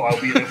council, I'll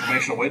be an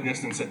informational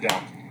witness and sit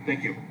down.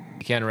 Thank you.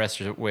 You can't arrest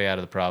your way out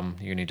of the problem.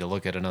 You need to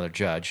look at another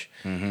judge.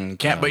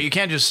 But you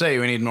can't just say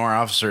we need more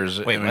officers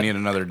and we need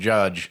another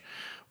judge.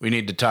 We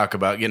need to talk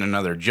about getting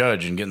another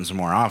judge and getting some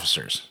more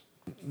officers.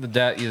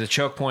 The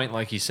choke point,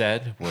 like you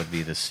said, would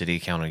be the city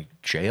county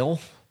jail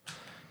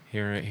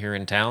here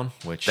in town,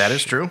 which that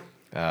is true.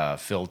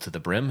 Filled to the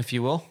brim, if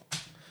you will.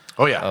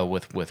 Oh yeah,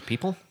 with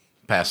people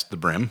past the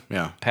brim.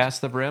 Yeah,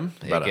 past the brim.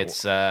 It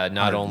gets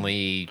not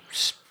only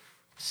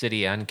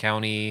city and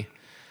county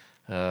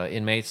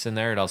inmates in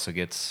there. It also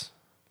gets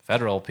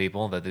federal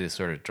people that they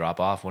sort of drop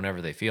off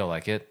whenever they feel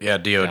like it. Yeah,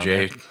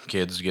 DOJ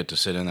kids get to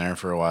sit in there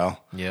for a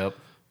while. Yep.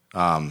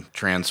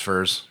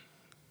 Transfers.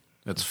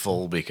 It's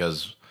full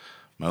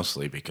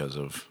mostly because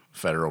of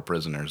federal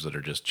prisoners that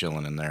are just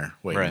chilling in there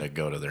waiting to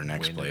go to their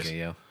next place.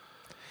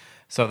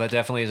 So that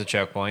definitely is a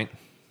choke point.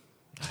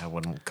 I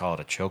wouldn't call it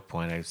a choke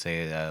point. I'd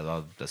say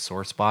a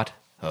sore spot.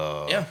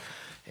 A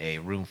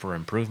room for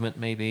improvement,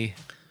 maybe.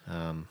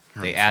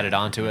 They added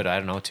on to it, I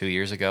don't know, 2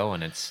 years ago,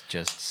 and it's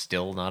just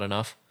still not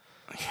enough.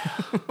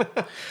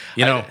 I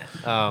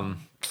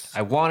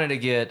wanted to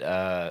get...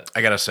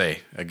 I got to say,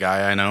 a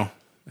guy I know,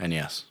 and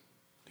yes,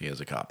 he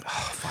is a cop.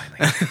 Oh,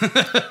 finally.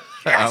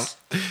 Yes.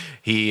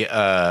 He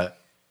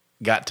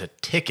got to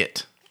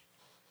ticket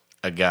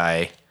a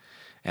guy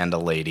and a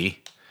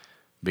lady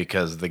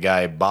because the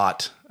guy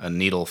bought a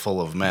needle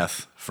full of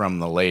meth from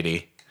the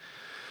lady,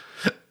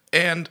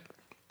 and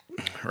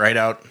right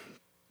out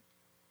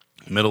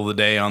middle of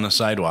the day on the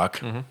sidewalk,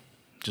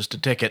 just a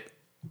ticket.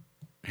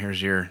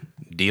 Here's your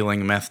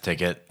dealing meth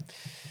ticket.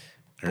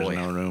 There's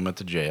no room at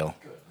the jail.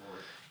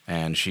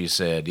 And she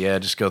said, yeah,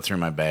 just go through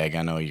my bag.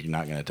 I know you're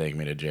not going to take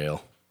me to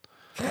jail.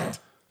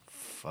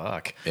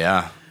 Fuck.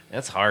 Yeah.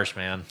 That's harsh,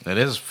 man. It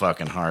is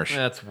fucking harsh.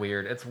 That's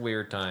weird. It's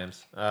weird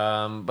times.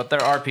 But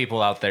there are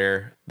people out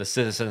there. The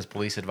Citizens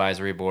Police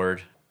Advisory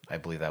Board, I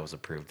believe that was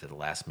approved at the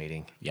last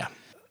meeting. Yeah.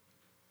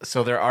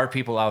 So there are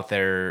people out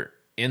there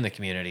in the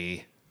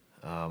community,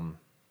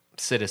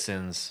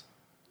 citizens,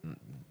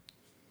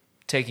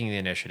 taking the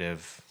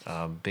initiative,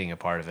 being a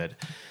part of it.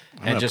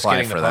 I'm just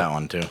apply for that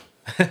one, too.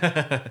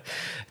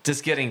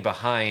 Just getting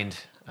behind...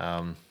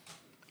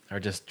 or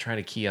just trying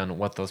to key on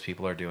what those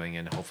people are doing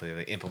and hopefully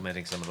they're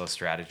implementing some of those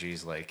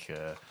strategies like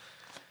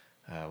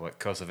what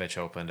Kosovic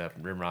opened up,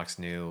 Rimrock's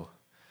new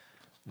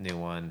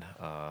one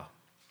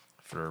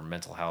for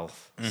mental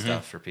health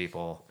stuff for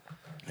people.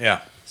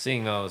 Yeah.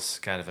 Seeing those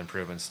kind of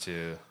improvements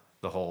to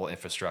the whole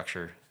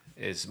infrastructure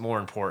is more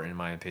important, in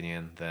my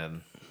opinion,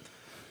 than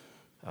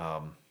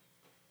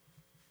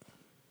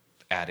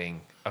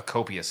adding a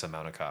copious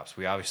amount of cops.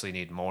 We obviously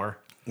need more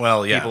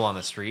people on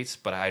the streets,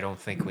 but I don't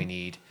think we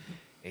need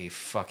a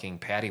fucking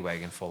paddy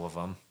wagon full of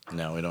them.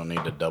 No, we don't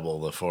need to double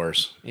the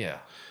force. Yeah.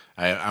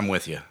 I'm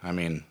with you. I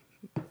mean,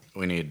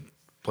 we need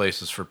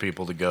places for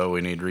people to go.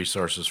 We need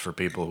resources for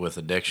people with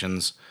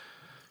addictions,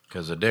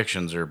 because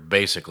addictions are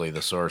basically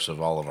the source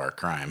of all of our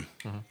crime.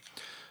 Mm-hmm.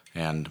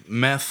 And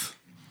meth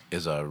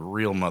is a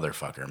real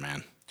motherfucker,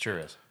 man. Sure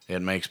is.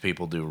 It makes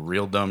people do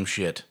real dumb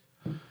shit,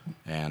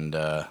 and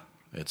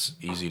it's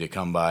easy to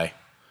come by,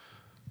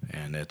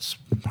 and it's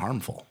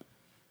harmful.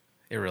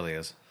 It really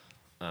is.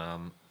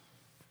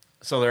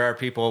 So there are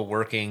people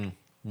working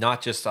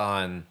not just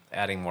on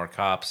adding more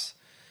cops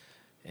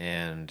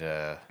and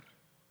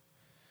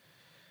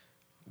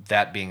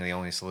that being the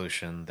only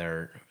solution.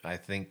 They're, I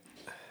think,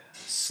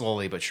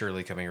 slowly but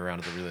surely coming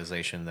around to the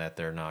realization that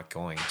they're not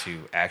going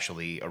to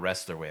actually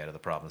arrest their way out of the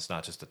problem. It's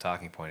not just a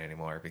talking point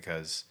anymore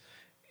because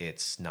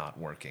it's not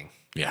working.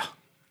 Yeah,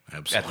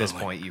 absolutely. At this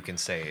point, you can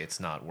say it's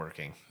not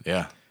working.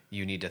 Yeah.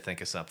 You need to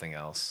think of something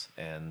else,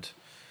 and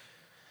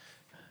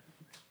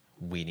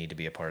we need to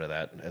be a part of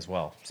that as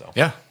well. So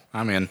yeah,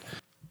 I'm in.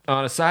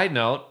 On a side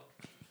note,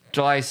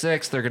 July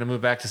 6th, they're going to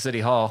move back to City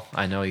Hall.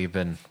 I know you've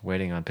been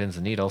waiting on pins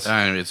and needles.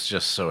 It's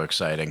just so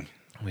exciting.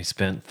 We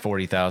spent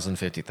 $40,000,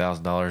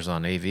 $50,000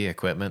 on AV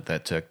equipment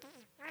that took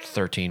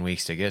 13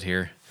 weeks to get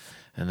here,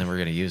 and then we're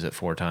going to use it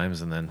 4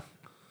 times, and then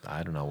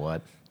I don't know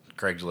what.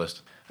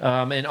 Craigslist.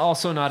 And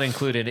also not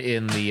included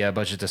in the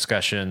budget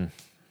discussion,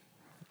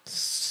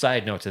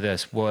 side note to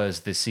this,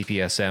 was the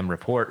CPSM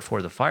report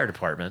for the fire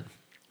department,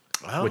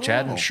 which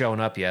hadn't shown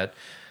up yet,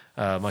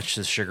 much to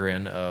the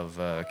chagrin of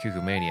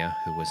Cuckoo Mania,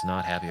 who was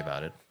not happy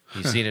about it.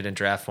 He's seen it in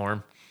draft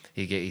form.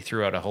 He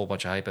threw out a whole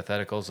bunch of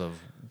hypotheticals of,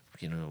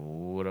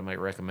 what I might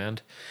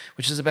recommend,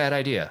 which is a bad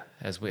idea.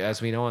 As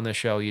we know on this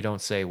show, you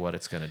don't say what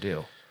it's going to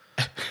do.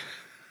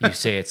 You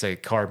say it's a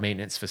car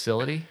maintenance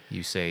facility.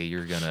 You say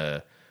you're going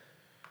to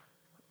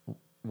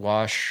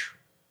wash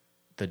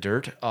the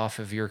dirt off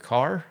of your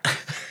car.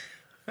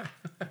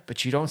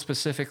 But you don't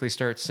specifically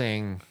start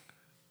saying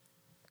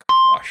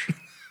wash.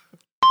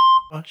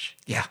 Wash?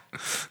 Yeah.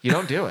 You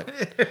don't do it.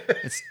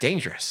 It's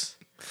dangerous.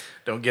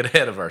 Don't get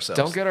ahead of ourselves.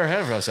 Don't get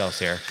ahead of ourselves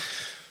here.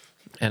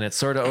 And it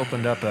sort of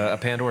opened up a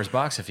Pandora's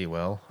box, if you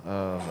will,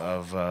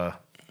 of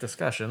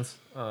discussions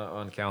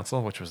on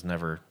council, which was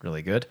never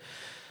really good.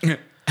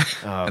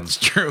 That's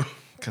true.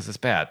 Because it's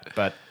bad.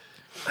 But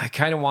I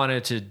kind of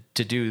wanted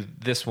to do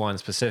this one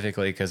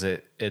specifically because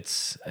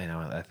it's,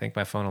 I think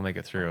my phone will make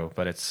it through,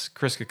 but it's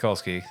Chris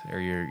Kukulski, or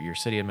your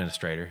city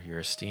administrator,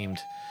 your esteemed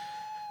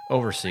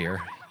overseer,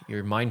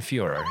 your Mein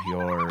Führer,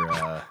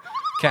 your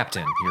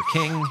captain, your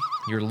king,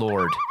 your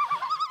lord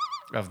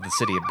of the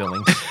city of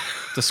Billings,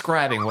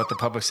 describing what the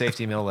public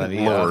safety mill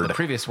levy of the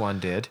previous one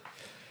did.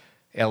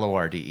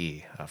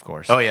 LORDE, of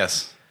course. Oh,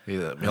 yes.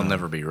 He'll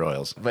never be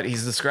Royals. But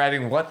he's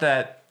describing what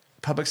that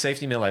public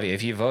safety mill levy,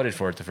 if you voted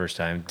for it the first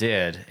time,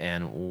 did,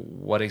 and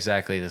what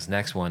exactly this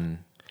next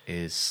one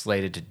is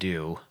slated to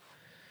do.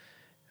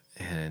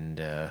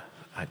 And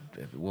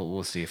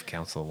we'll see if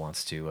council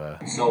wants to...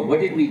 So what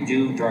did we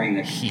do during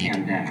the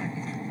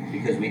pandemic?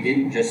 Because we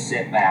didn't just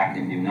sit back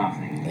and do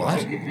nothing. We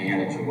took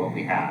advantage of what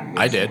we had.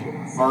 I did.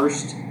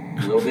 First,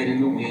 a little bit in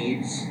the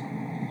weeds.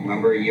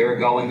 Remember a year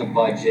ago in the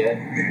budget,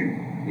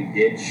 we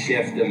did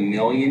shift $1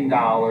 million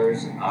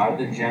out of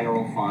the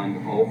general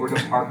fund over to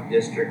Park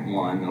District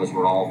 1. Those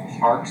were all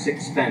parks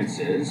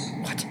expenses.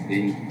 We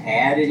didn't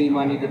add any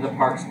money to the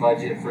parks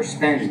budget for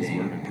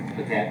spending,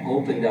 but that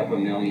opened up $1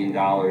 million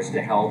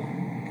to help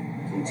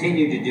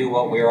continue to do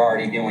what we're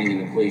already doing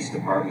in the police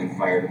department,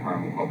 fire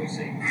department, public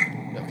safety.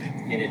 Okay.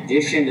 In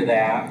addition to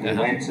that, we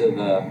went to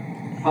the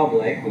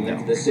public, we went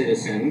to the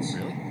citizens,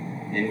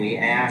 and we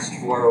asked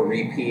for a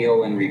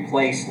repeal and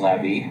replace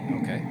levy.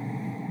 Okay.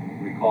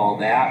 Recall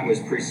that was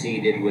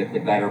preceded with the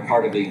better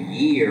part of a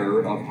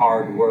year of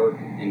hard work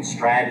and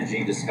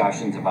strategy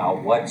discussions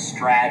about what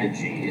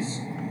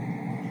strategies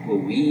will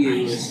we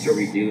use to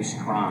reduce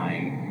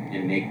crime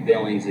and make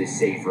Billings a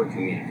safer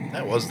community.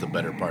 That was the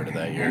better part of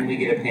that year. And we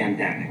get a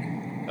pandemic.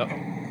 Uh-oh.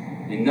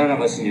 And none of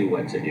us knew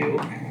what to do.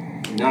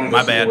 None of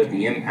us knew what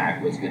the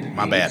impact was going to be.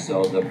 My bad.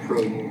 So the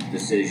prudent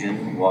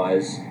decision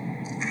was,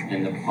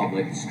 and the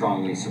public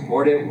strongly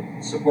supported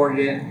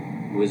it,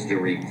 was to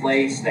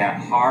replace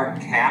that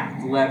hard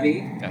capped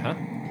levy,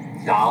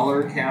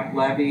 dollar cap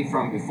levy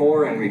from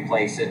before, and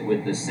replace it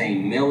with the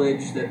same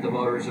millage that the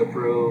voters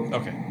approved.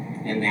 Okay.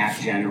 And that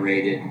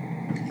generated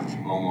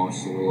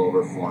almost a little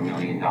over $4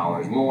 million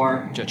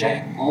more.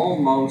 That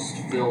almost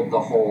filled the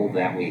hole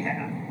that we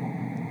had.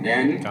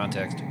 Then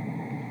context.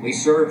 We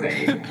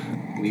surveyed.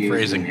 We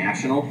used a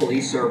National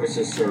Police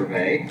Services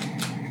survey,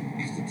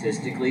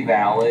 statistically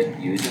valid,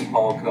 using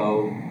poll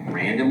code,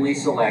 randomly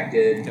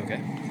selected. Okay.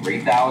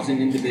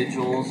 3,000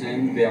 individuals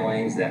in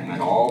Billings that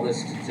met all the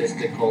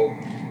statistical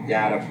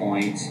data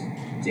points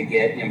to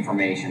get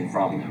information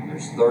from them.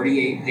 There's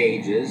 38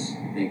 pages,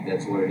 I think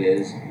that's what it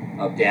is,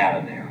 of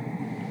data there.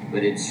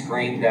 But it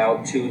screamed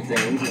out two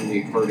things, and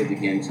we've heard it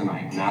again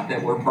tonight. Not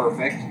that we're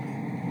perfect,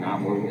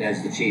 not we're,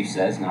 as the chief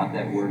says, not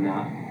that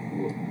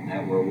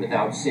that we're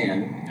without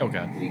sin.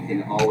 Okay. We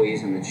can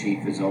always, and the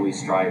chief is always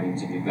striving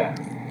to do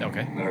better.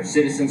 Okay. But our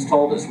citizens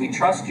told us, we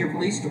trust your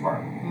police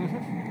department.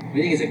 Mm-hmm.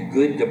 We think it's a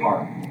good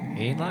department.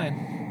 He ain't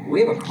lying.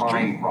 We have a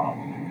crime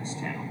problem in this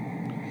town.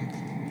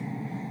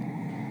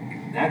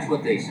 That's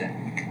what they said.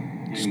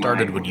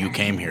 Started when you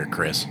came here,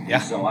 Chris. Yeah.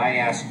 So I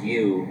ask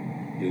you,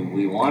 do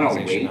we want to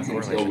Causation, wait not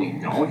until we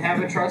correlation. don't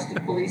have a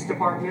trusted police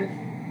department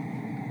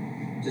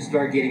to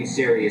start getting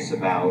serious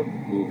about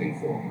moving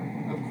forward?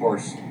 Of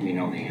course, we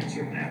know the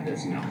answer to that.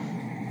 That's no.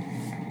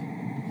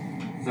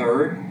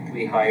 Third,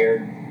 we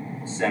hired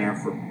Center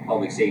for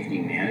Public Safety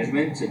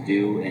Management to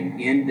do an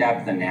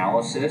in-depth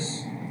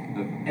analysis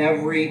of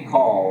every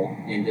call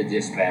into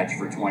dispatch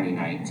for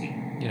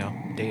 2019. You know,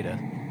 data.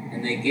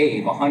 And they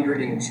gave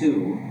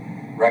 102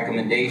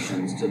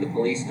 recommendations to the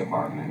police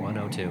department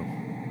 102.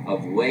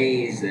 of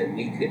ways that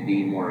we could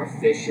be more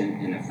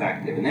efficient and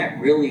effective. And that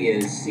really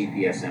is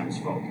CPSM's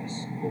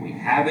focus. What we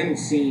haven't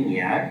seen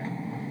yet,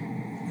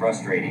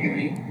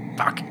 frustratingly,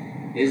 Fuck.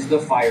 is the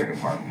fire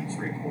department's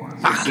report.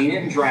 We've seen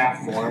it in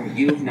draft form.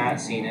 You've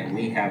not seen it.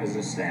 We have as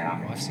a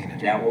staff. Oh, I've seen it.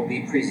 That will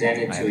be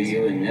presented I to haven't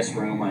you seen in this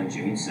room on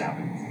June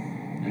 7th.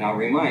 And I'll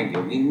remind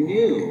you, we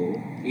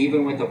knew,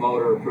 even with the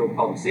voter-approved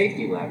public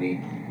safety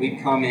levy, we'd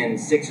come in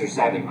 600,000 or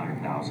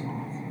 700,000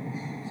 off.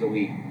 So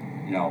we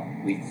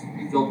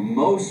filled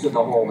most of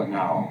the hole, but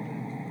not all.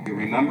 You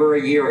remember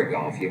a year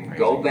ago, if you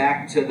go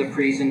back to the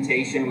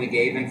presentation we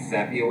gave in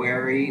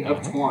February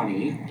of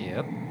 20,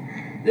 Yep.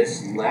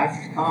 this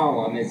left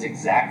column is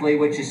exactly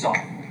what you saw.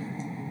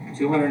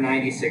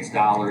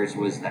 $296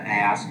 was the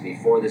ask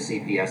before the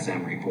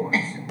CPSM reports,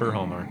 Per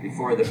homer.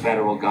 before the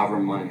federal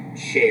government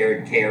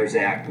shared CARES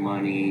Act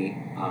money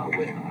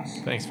with us.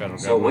 Thanks, federal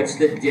So government. what's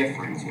the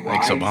difference? Why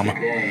Thanks, Obama.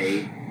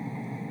 today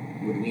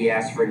would we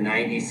ask for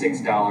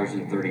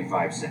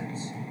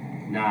 $96.35,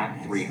 not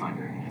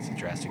 $300? It's a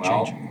drastic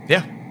Well, change.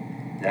 Yeah.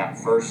 that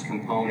first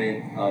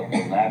component of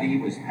the levy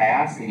was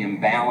passed. The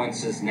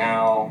imbalance is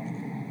now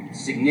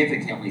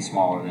significantly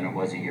smaller than it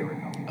was a year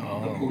ago.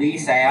 Oh. The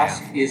police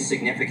ask is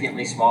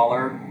significantly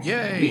smaller.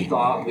 Yay. We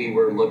thought we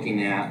were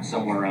looking at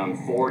somewhere around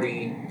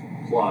 40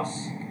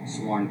 plus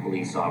sworn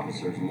police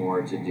officers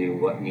more to do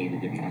what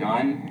needed to be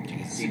done.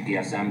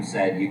 CPSM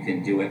said you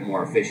can do it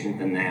more efficient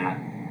than that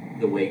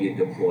the way you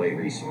deploy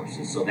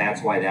resources. So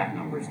that's why that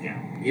number's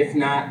down. If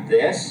not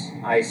this,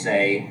 I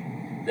say,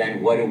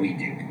 then what do we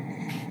do?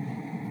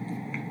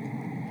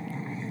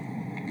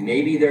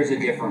 Maybe there's a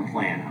different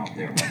plan out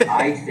there, but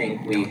I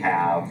think we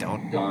have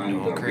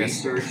done the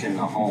Chris. research and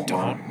the homework.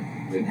 Don't.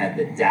 We've had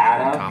the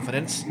data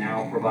Confidence.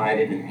 now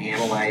provided and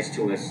analyzed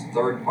to a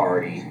third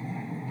party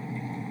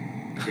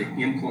to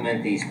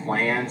implement these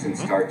plans and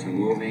start to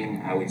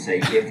moving. I would say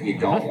if you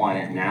don't want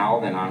it now,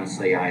 then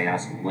honestly I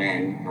ask,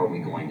 when are we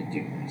going to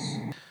do this?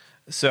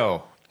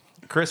 So,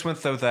 Chris went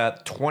through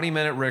that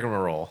 20-minute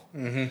rigmarole,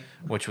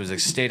 which was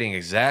stating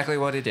exactly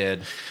what he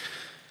did.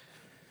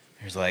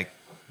 He was like,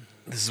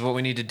 this is what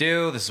we need to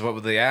do. This is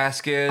what the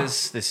ask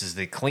is. This is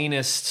the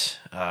cleanest,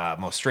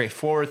 most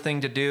straightforward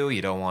thing to do.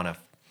 You don't want to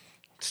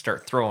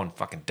start throwing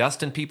fucking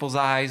dust in people's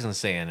eyes and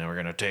saying, we're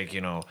going to take,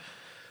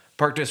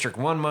 Park District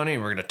 1 money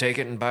and we're going to take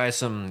it and buy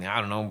some, I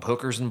don't know,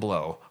 hookers and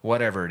blow,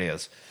 whatever it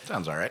is.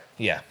 Sounds all right.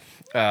 Yeah.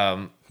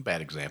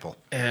 Bad example.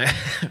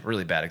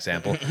 Really bad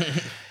example.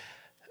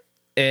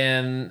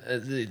 And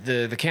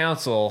the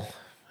council,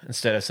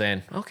 instead of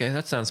saying, okay,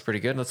 that sounds pretty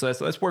good,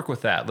 let's work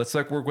with that. Let's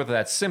work with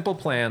that simple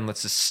plan.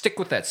 Let's just stick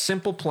with that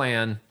simple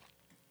plan.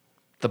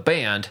 The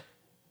band,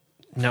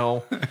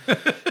 no.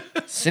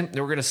 We're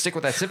going to stick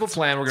with that simple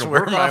plan. We're going to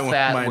work off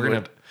that. We're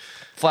going to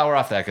flower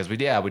off that because we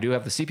do have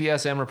the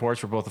CPSM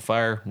reports for both the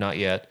fire, not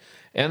yet,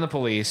 and the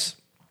police.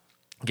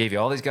 Gave you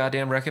all these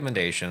goddamn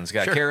recommendations.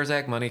 Got CARES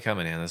Act money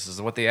coming in. This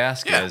is what the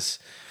ask is.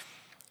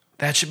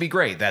 That should be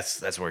great.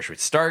 That's where we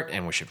should start,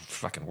 and we should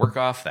fucking work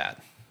off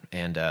that.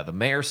 And the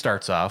mayor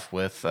starts off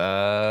with,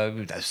 I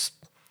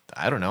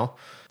don't know.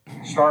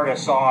 Start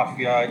us off.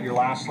 Your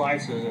last slide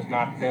says, if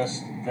not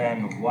this,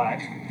 then what?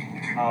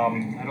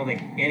 I don't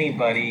think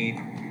anybody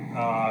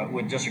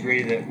would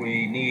disagree that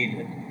we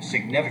need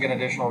significant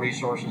additional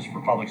resources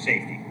for public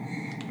safety.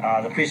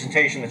 The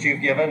presentation that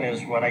you've given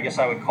is what I guess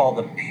I would call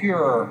the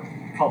pure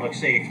public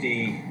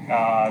safety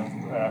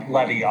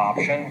levy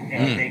option,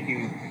 and I thank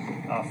you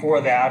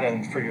for that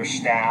and for your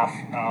staff.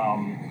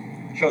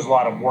 Shows a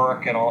lot of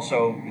work, and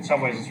also in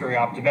some ways it's very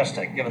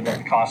optimistic given that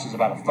the cost is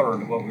about a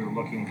third of what we were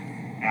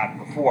looking at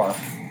before.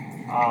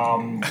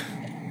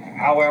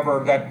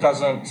 However, that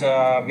doesn't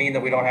mean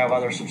that we don't have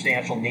other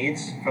substantial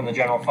needs from the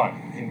general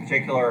fund. In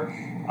particular,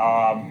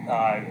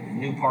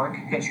 New park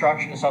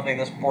construction is something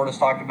this board has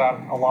talked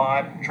about a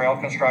lot. Trail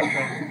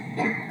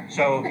construction.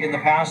 So in the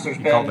past, there's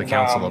been called the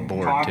council a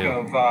board, talk too.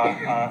 of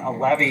a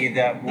levy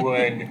that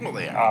would Well,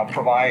 they are.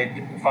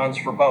 provide funds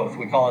for both.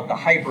 We call it the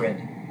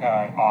hybrid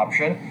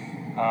option.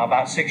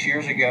 About 6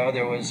 years ago,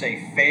 there was a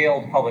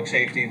failed public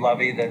safety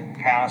levy that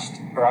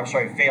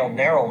failed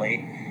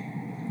narrowly,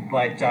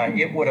 but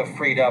it would have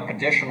freed up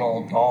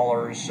additional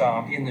dollars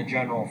in the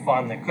general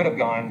fund that could have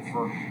gone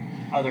for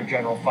other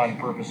general fund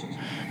purposes.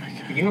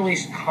 Can you at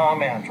least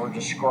comment or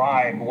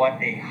describe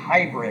what a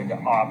hybrid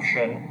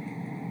option,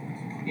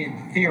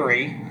 in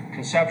theory,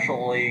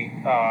 conceptually,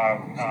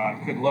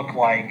 could look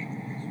like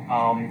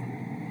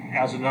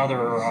as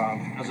another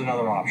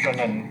option?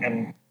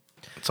 And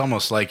It's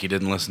almost like you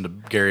didn't listen to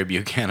Gary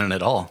Buchanan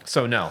at all.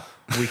 So no,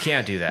 we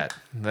can't do that.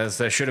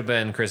 That should have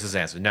been Chris's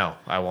answer. No,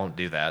 I won't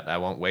do that. I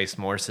won't waste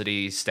more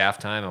city staff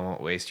time. I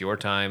won't waste your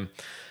time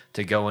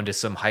to go into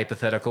some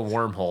hypothetical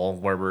wormhole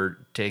where we're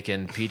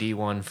taking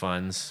PD1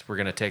 funds. We're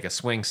going to take a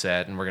swing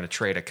set and we're going to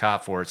trade a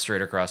cop for it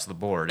straight across the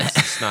board. It's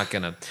just not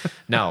going to.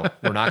 No,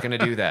 we're not going to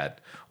do that.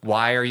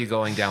 Why are you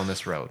going down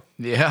this road?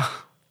 Yeah.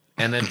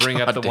 And then bring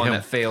up the one Goddamn.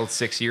 that failed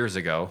 6 years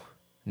ago.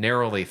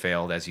 Narrowly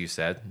failed, as you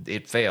said.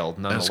 It failed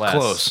It was nonetheless.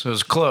 close. It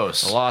was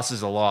close. A loss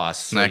is a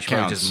loss. So That you should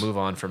probably counts. just move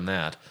on from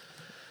that.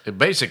 It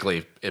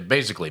basically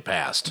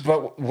passed.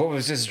 But what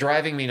was just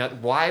driving me nuts?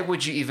 Why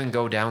would you even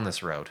go down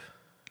this road?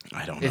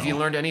 I don't know. If you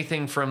learned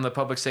anything from the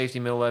public safety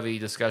mill levy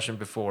discussion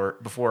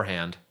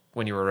beforehand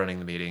when you were running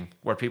the meeting,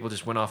 where people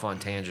just went off on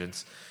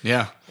tangents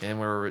Yeah. and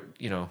were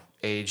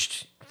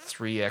aged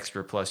 3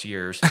 extra plus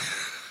years.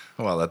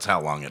 Well, that's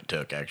how long it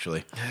took,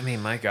 actually. I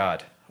mean, my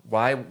God,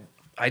 why?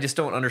 I just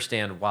don't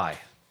understand why.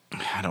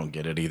 I don't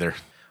get it either.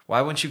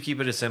 Why wouldn't you keep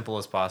it as simple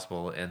as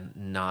possible and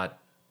not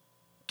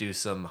do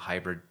some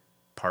hybrid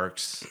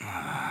parks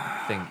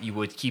thing? You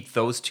would keep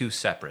those two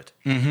separate.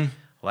 Mm-hmm.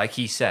 Like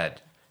he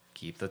said,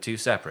 keep the two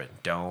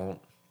separate. Don't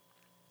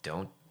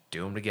do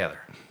them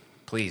together.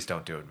 Please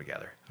don't do them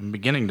together. I'm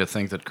beginning to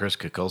think that Chris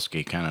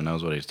Kukulski kind of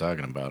knows what he's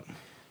talking about.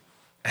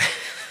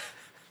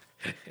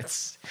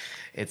 It's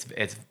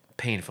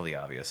painfully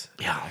obvious.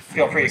 Yeah.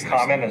 feel free to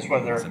comment as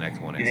whether What's the next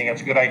one you is? think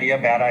it's a good idea,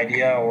 bad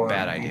idea, or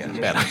Bad idea.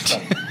 Bad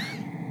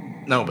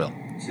idea. No, Bill.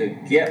 To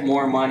get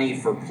more money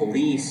for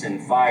police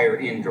and fire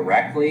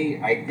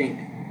indirectly, I think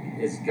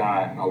has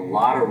got a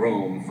lot of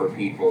room for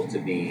people to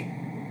be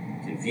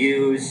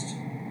confused,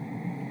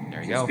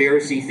 There you go.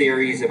 conspiracy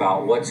theories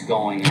about what's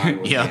going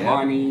on with Yeah. the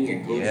money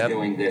and who's Yep.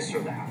 doing this or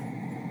that.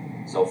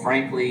 So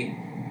frankly,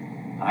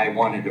 I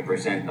wanted to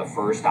present the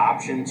first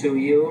option to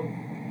you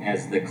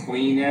as the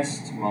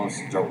cleanest,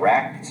 most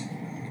direct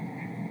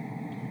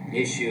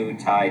issue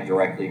tied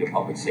directly to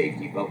public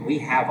safety. But we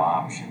have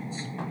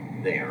options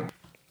there.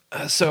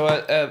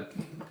 So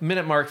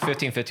minute mark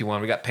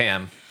 15:51. We got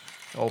Pam.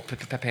 Old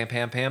Pam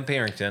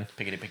Parrington.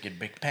 Pickety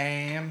big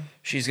Pam.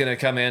 She's gonna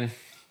come in.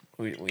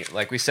 We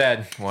like we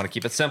said, we want to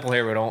keep it simple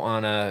here. We don't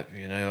want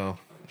to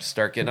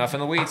start getting off in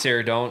the weeds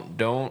here.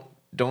 Don't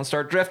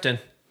start drifting.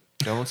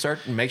 Don't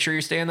start. Make sure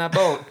you stay in that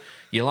boat.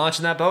 You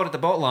launching that boat at the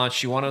boat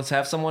launch. You want to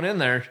have someone in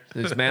there.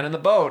 There's a man in the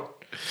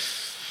boat.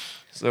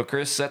 So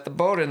Chris set the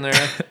boat in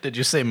there. Did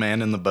you say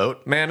man in the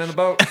boat? Man in the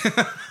boat.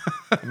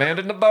 Man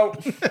in the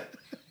boat.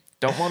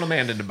 Don't want a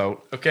man in the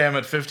boat. Okay, I'm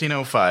at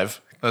 15:05.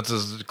 That's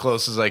as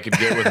close as I could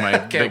get with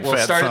my Okay, big we'll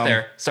fat start thumb. it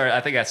there. Sorry, I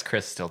think that's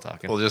Chris still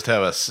talking. We'll just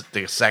have a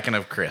second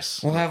of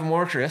Chris. We'll have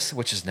more Chris,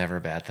 which is never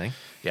a bad thing.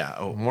 Yeah.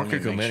 Oh, More let me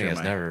Cuckoo make Mini sure is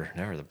my-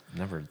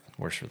 never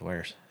worse for the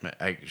wears.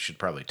 I should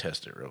probably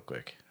test it real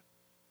quick.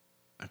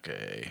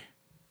 Okay.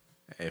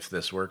 If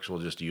this works, we'll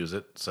just use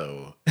it.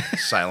 So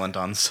silent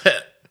on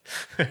set.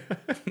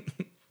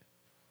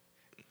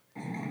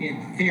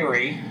 in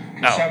theory,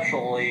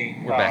 conceptually,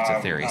 We're back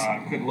to theories.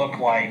 could look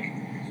like.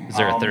 Is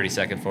there a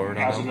 30-second forward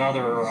on as that?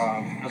 another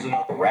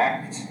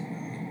Direct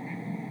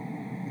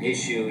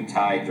issue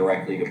tied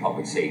directly to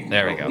public safety.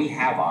 There we But go. We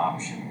have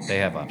options. They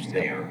have options.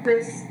 there.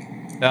 Chris,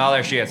 Oh,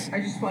 there she is.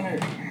 I just want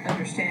to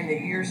understand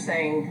that you're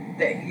saying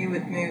that you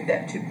would move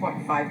that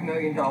 $2.5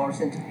 million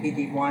into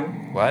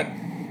PD1. What?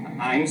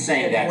 I'm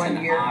saying In that's 1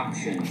 an year?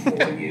 option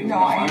for you. No,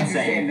 I I'm understand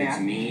saying if it's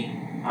that. me,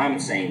 I'm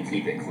saying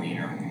keep it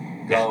cleaner.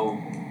 Go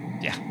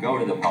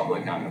to the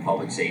public on the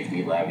public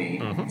safety levy.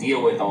 Mm-hmm.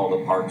 Deal with all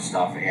the park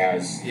stuff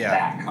as Yeah.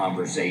 that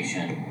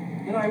conversation.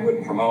 And I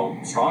would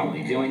promote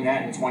strongly doing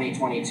that in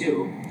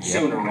 2022,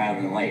 sooner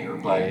rather than later.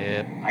 But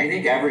Yep. I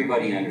think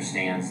everybody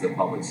understands the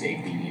public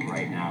safety need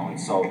right now. And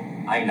so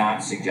I'm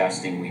not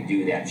suggesting we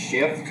do that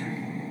shift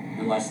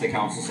unless the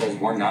council says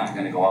we're not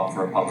going to go out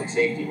for a public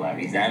safety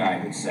levy. Then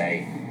I would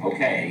say,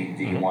 okay,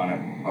 do you want to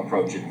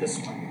approach it this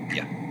way?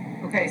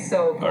 Okay,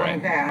 so going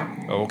right. back,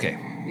 Okay.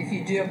 if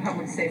you do a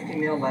public safety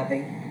mill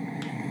levy,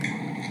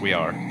 We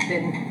are.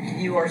 then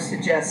you are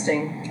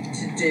suggesting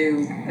to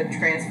do a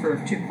transfer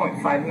of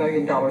 $2.5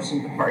 million into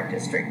the park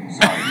district.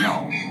 Sorry,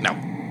 no. No.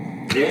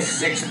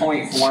 This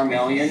 $6.4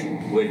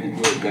 million would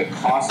the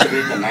cost of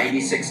it, the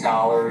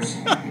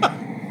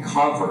 $96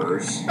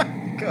 covers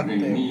the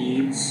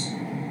needs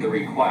the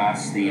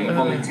request, the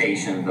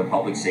implementation of the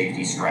public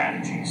safety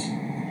strategies.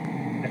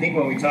 I think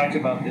when we talked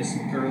about this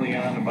early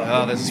on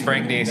about this is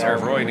Frank Neese or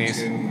Roy Neese.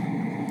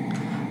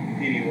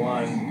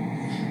 PD1,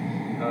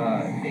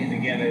 and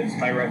again, it's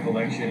my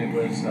recollection, it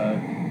was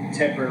a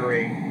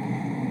temporary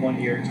 1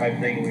 year type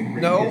thing. We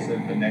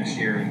revisited the next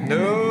year.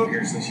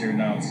 Here's this year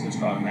now. It's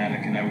just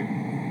automatic, and I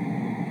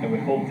would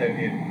hope that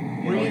it.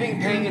 We're even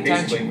paying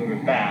basically attention. Move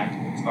it back.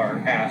 Our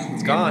ask would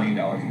It's be gone. $1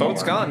 million.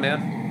 Boat's more, gone,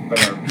 man. But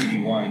our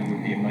PD1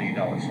 would be $1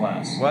 million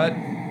less. What?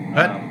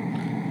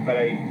 But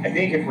I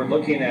think if we're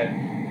looking at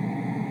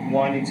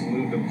wanting to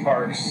move the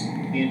parks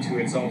into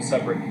its own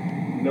separate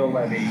mill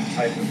levy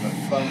type of a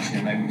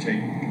function, which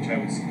I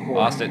would support.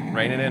 Lost it.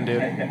 Rein it in,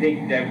 dude. I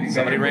think that would be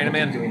Somebody better rein him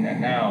in. doing that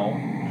now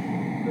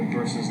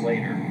versus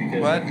later.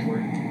 Because What? if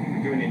we're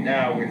doing it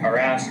now, our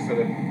ask for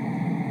the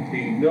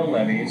mill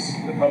levies,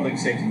 the public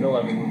safety mill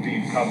levy would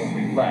be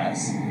probably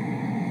less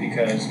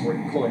because we're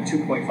pulling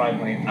 $2.5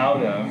 million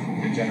out of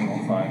the general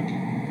fund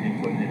and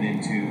putting it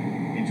into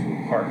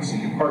parks.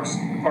 And the parks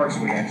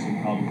would actually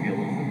probably be a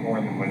little bit more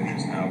than what it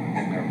is now, but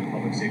then our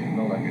public safety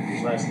mill levy would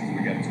be less because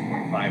we got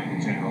 2.5 in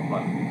the general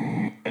fund.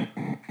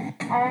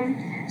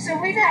 So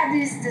we've had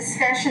these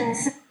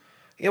discussions.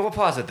 Yeah, we'll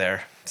pause it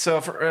there. So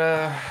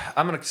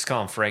I'm gonna just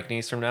call him Frank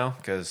Neese from now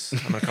because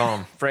I'm gonna call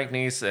him Frank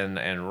Neese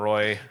and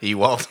Roy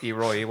Ewald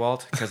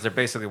because they're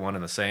basically one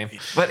and the same.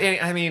 But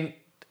I mean,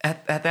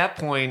 at that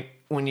point,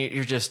 when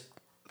you're just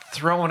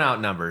throwing out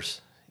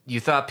numbers, you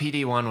thought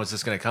PD1 was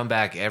just gonna come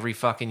back every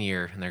fucking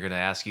year and they're gonna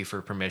ask you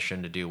for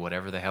permission to do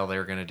whatever the hell they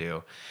were gonna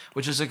do,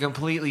 which is a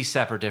completely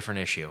separate, different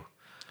issue.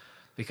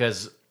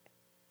 Because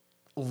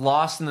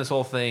lost in this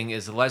whole thing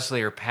is the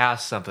legislature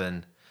passed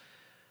something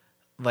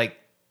like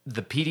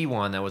the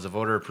PD1 that was a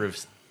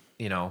voter-approved,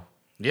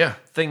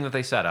 thing that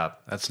they set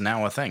up. That's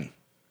now a thing.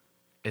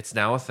 It's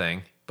now a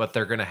thing, but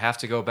they're going to have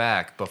to go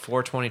back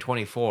before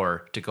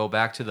 2024 to go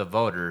back to the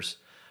voters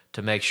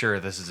to make sure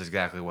this is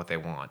exactly what they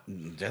want.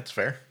 That's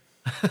fair.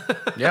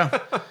 Yeah.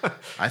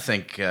 I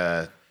think...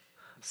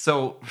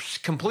 So,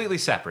 completely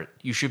separate.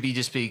 You should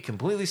be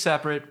completely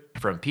separate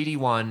from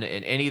PD1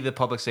 and any of the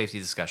public safety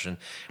discussion,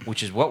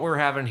 which is what we're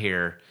having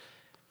here.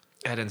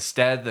 And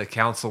instead, the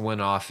council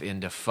went off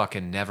into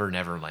fucking Never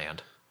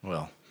Land.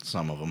 Well,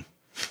 some of them.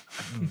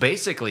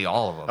 Basically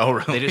all of them. Oh,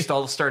 really? They just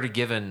all started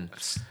giving,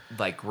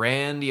 like,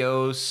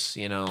 grandiose,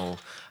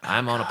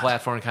 I'm on a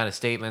platform kind of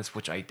statements,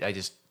 which I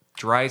just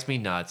drives me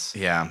nuts.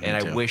 Yeah, me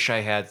and too. I wish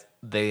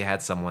they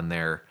had someone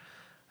there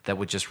that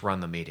would just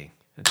run the meeting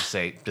and just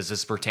say, does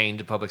this pertain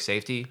to public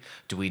safety?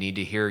 Do we need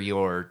to hear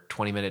your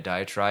 20-minute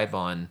diatribe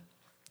on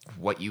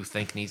what you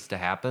think needs to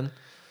happen?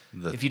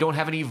 If you don't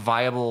have any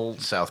viable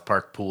South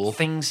Park pool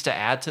things to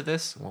add to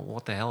this, well,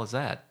 what the hell is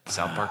that?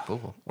 South Park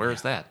pool. Where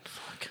is that?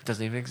 It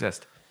doesn't even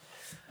exist.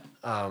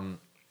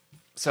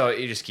 So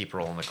you just keep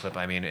rolling the clip.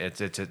 I mean, it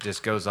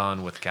just goes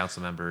on with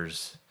council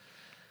members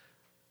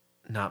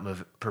not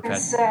moving.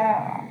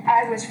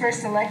 I was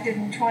first elected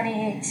in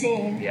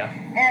 2018. Yeah.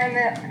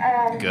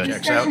 And Good.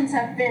 discussions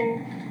have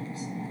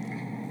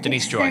been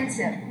Denise Joy.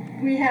 extensive.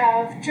 We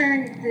have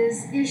turned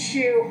this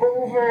issue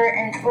over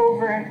and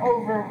over and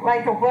over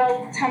like a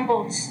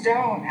well-tumbled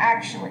stone,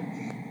 actually.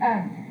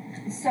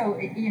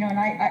 And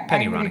I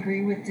Penny would Ronnie.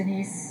 agree with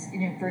Denise.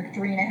 For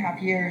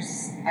 3.5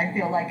 years, I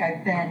feel like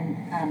I've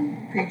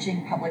been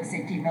preaching public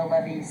safety mill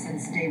levy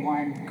since day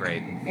one.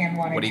 Great. And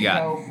wanted What do to you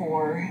got? go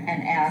for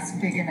an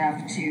ask big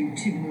enough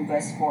to move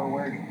us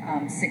forward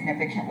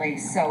significantly.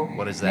 So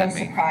What does that no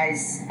mean?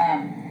 surprise.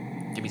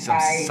 Give me some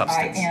I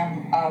substance.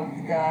 am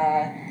of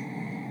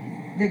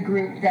the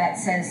group that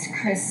says,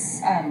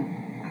 Chris,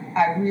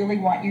 I really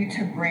want you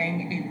to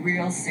bring a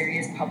real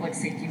serious public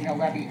safety mill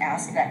levy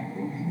ask that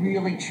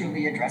really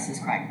truly addresses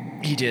crime.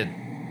 He did.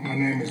 My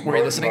name is Were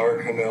you Martin listening?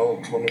 R. Cannell,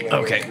 2903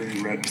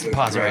 Okay. Redcliffe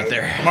Pause it right Drive.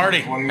 there.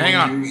 Marty, 21 hang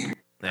on. years ago.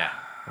 Yeah,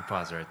 we'll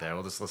pause it right there.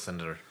 We'll just listen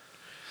to her.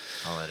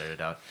 I'll edit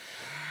it out.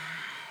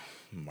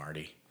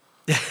 Marty.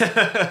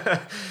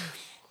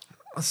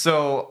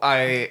 So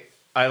I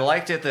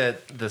liked it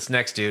that this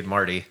next dude,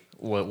 Marty,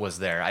 was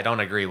there. I don't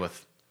agree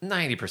with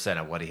 90%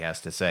 of what he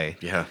has to say.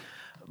 Yeah.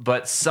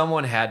 But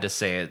someone had to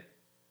say it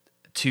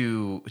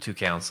to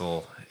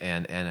council,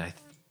 and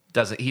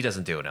he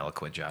doesn't do an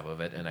eloquent job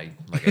of it. And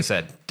like I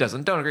said,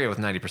 don't agree with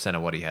 90%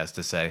 of what he has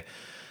to say.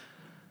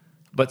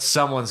 But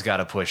someone's got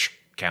to push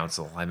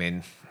council. I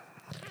mean,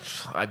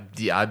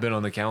 I've been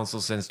on the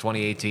council since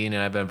 2018,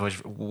 and I've been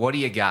pushed. What do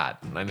you got?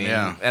 I mean,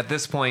 Yeah. At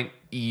this point,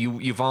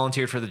 you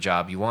volunteered for the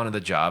job. You wanted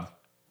the job.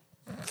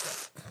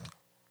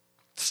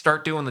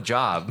 Start doing the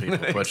job. People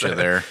put you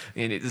there.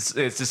 And it just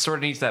sort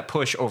of needs that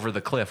push over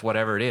the cliff,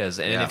 whatever it is.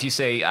 And Yeah. if you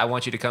say, I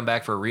want you to come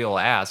back for a real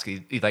ask,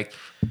 he's like,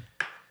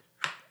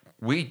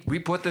 we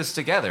put this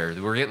together.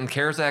 We're getting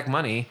CARES Act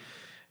money,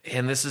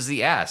 and this is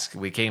the ask.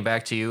 We came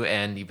back to you,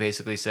 and you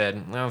basically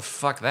said, oh,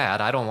 fuck that.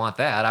 I don't want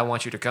that. I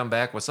want you to come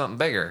back with something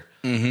bigger.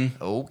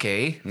 Mm-hmm.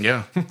 Okay.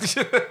 Yeah.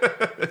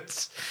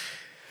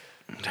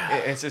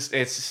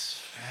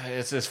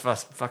 It's just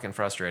fucking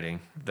frustrating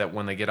that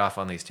when they get off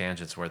on these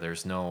tangents where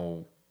there's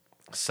no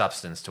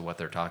substance to what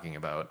they're talking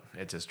about.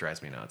 It just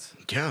drives me nuts.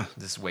 Yeah.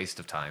 This waste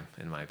of time,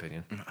 in my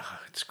opinion.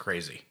 It's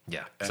crazy.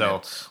 Yeah. And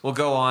So we'll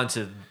go on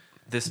to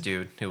this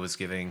dude who was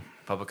giving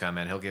public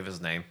comment. He'll give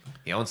his name.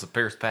 He owns the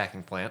Pierce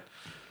Packing Plant.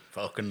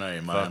 Fucking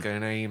name, man.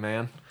 Fucking A,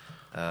 man.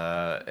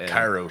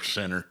 Cairo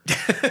Center.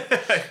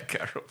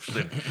 Cairo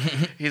Center.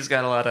 He's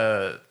got a lot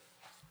of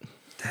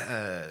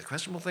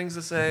questionable things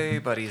to say,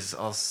 but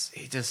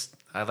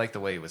I like the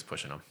way he was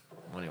pushing him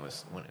when he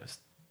was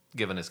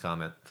giving his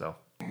comment. So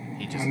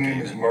he just. My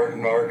name is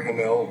Martin R.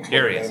 Cannell,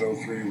 Here he is.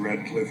 2903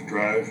 Redcliffe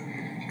Drive.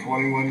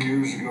 21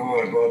 years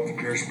ago, I bought the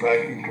Pierce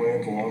Packing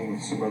Plant along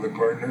with some other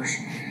partners.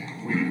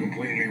 We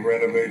completely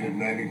renovated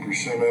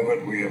 90% of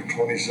it. We have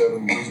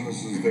 27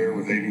 businesses there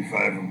with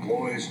 85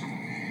 employees.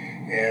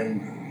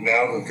 And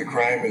now that the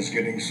crime is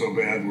getting so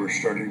bad, we're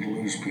starting to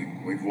lose people.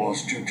 We've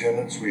lost 2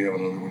 tenants. We have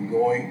another one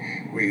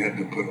going. We had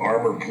to put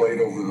armor plate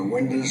over the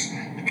windows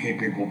to keep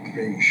people from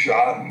being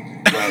shot.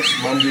 Last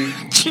Monday,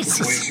 the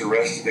police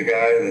arrested a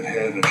guy that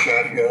had a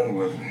shotgun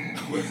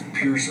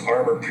with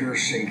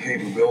armor-piercing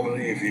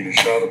capability. If he'd have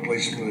shot a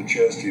policeman in the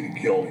chest, he'd have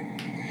killed him.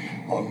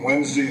 On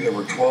Wednesday, there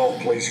were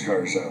 12 police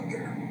cars out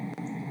there.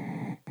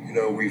 You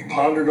know, we've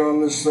pondered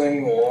on this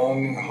thing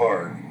long and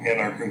hard, and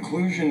our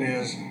conclusion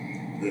is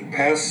that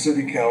past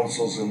city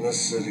councils and this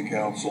city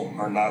council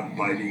are not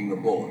biting the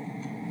bullet.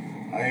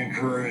 I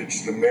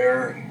encourage the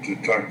mayor to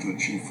talk to the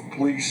chief of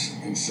police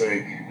and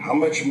say, how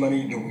much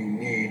money do we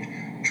need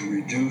to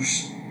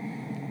reduce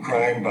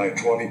crime by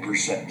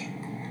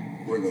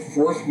 20%? We're the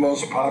 4th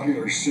most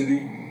popular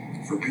city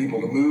for people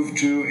to move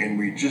to, and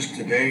we just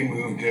today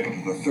moved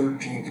into the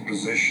 13th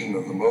position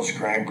of the most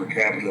crime per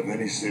capita of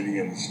any city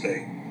in the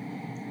state.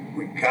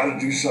 We've got to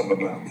do something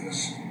about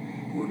this.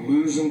 We're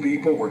losing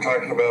people. We're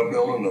talking about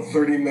building buying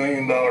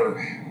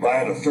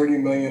a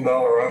 $30 million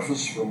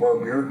office for more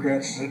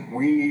bureaucrats.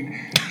 We need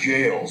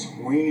jails.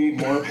 We need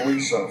more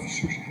police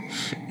officers.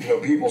 You know,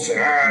 people say,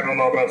 I don't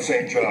know about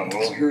St. John.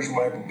 Well, here's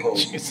my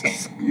proposal.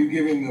 You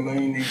give him the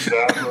money he needs to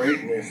operate,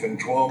 and if in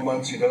 12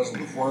 months he doesn't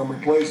perform,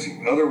 replace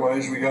him.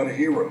 Otherwise, we got a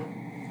hero.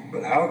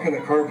 But how can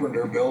a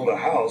carpenter build a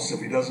house if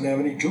he doesn't have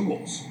any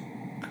tools?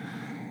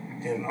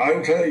 And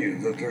I'll tell you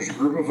that there's a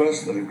group of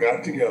us that have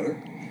got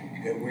together,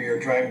 and we are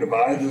trying to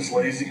buy this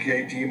Lazy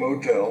KT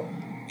motel.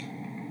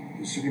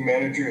 The city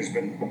manager has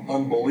been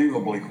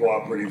unbelievably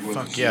cooperative with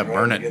us. Fuck yeah,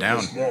 burn it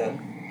down.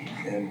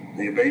 And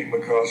the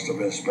abatement cost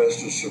of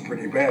asbestos are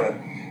pretty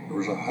bad. There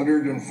was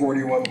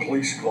 141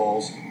 police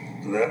calls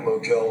to that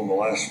motel in the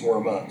last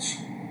 4 months.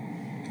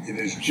 It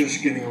is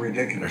just getting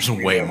ridiculous.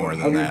 There's way more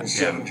than that.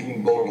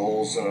 117 bullet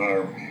holes in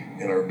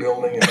our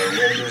building and our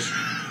windows.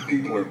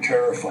 People are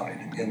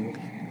terrified. And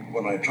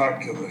when I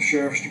talk to the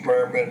sheriff's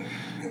department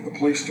and the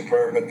police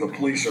department, the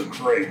police are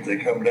great. They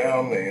come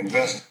down, they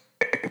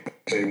investigate,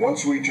 say,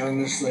 once we turn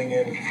this thing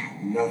in,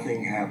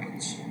 nothing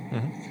happens.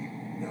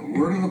 Mm-hmm. Now,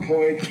 we're to the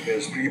point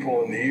as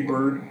people in the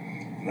eBird,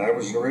 and I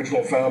was an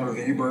original founder of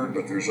the eBird,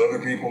 but there's other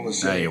people in the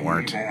city. No, you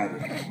weren't. Who've had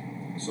it.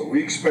 So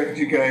we expect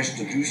you guys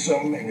to do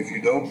something, and if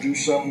you don't do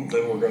something,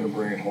 then we're going to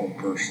bring it home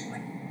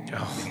personally.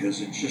 Oh. Because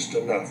it's just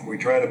enough. We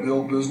try to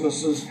build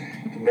businesses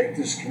to make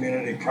this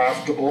community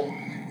profitable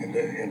and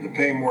to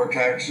pay more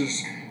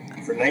taxes.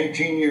 For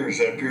 19 years,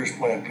 that Pierce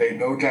plant paid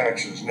no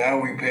taxes. Now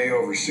we pay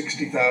over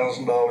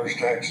 $60,000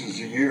 taxes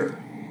a year.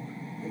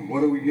 And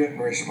what do we get in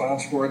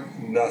response for it?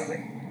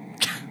 Nothing.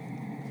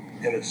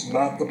 And it's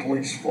not the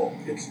police fault.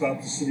 It's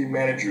not the city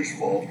manager's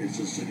fault. It's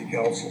the city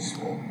council's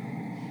fault.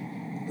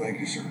 Thank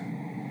you, sir.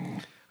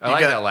 I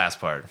like that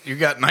last part. You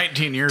got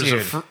 19 years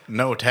of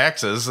no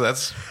taxes.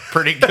 That's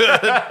pretty good.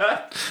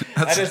 I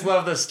just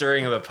love the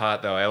stirring of the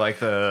pot, though. I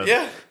like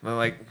I'm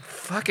like,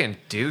 fucking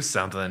do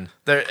something.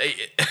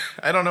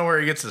 I don't know where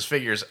he gets his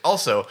figures.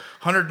 Also,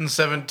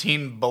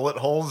 117 bullet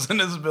holes in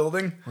his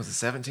building. Was it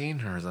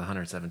 17 or was it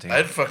 117?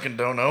 I fucking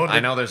don't know. I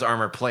know there's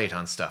armor plate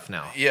on stuff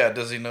now. Yeah,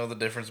 does he know the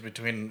difference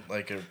between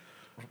like a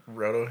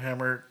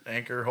rotohammer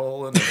anchor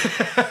hole and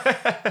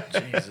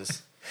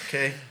Jesus?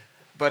 Okay.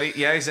 But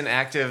he's in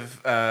active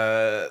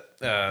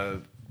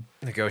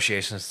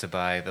negotiations to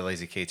buy the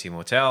Lazy KT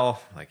Motel.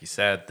 Like you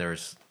said, the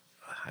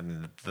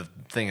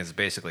thing is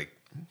basically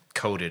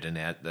coated in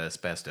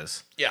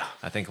asbestos. Yeah.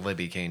 I think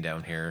Libby came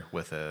down here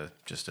with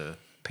just a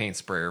paint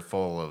sprayer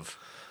full of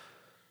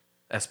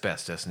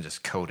asbestos and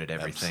just coated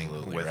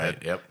everything with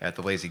it at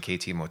the Lazy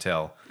KT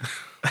Motel.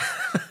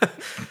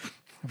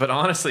 But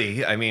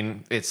honestly, I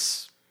mean,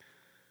 it's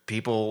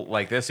people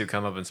like this who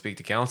come up and speak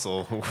to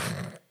council who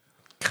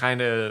kind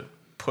of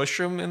push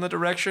them in the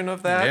direction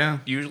of that. Yeah.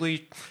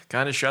 Usually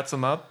kind of shuts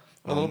them up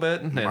a little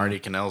bit. And Marty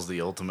Cannell's the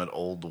ultimate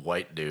old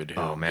white dude.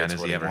 Who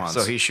is he ever? Wants.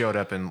 So he showed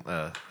up in,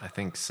 I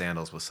think,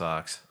 sandals with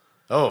socks.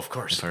 Oh, of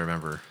course. If I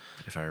remember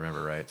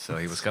right. So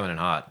he was coming in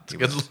hot.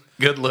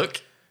 Good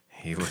look.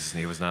 He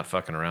was not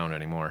fucking around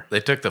anymore. They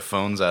took the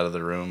phones out of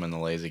the room in the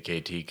Lazy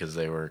KT because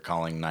they were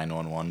calling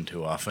 911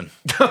 too often.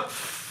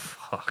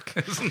 Fuck.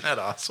 Isn't that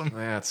awesome?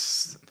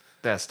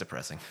 That's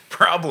depressing.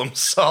 Problem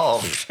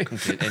solved.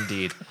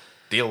 Indeed.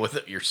 Deal with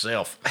it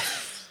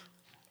yourself.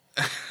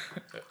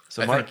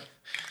 So Mark,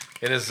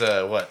 it is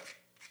what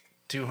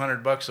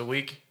 $200 a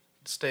week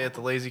to stay at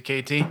the Lazy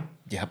KT.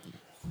 Yep.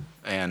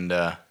 And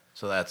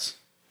so that's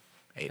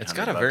 $800. It's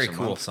got a very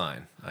cool month.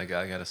 sign. I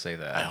got to say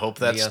that. I hope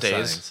that Neon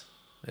stays. signs.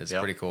 It's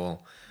pretty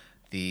cool.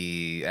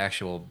 The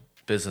actual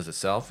business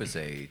itself is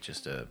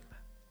just a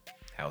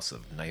house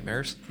of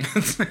nightmares.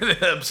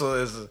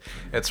 Absolutely.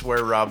 It's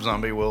where Rob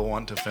Zombie will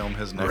want to film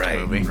his next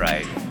movie.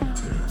 Right.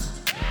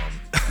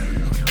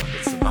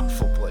 It's an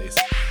awful place.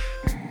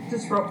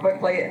 Just real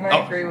quickly, and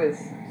I agree with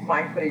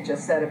Mike, what he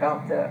just said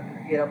about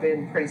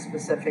being pretty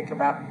specific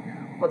about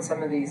what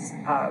some of these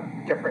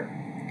different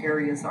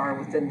areas are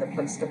within the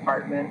police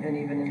department and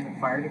even in the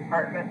fire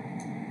department.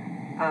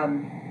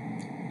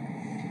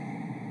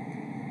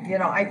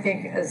 I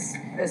think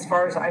as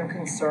far as I'm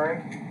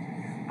concerned,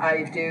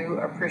 I do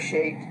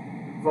appreciate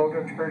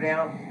voter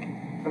turnout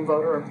and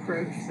voter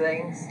approved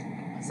things.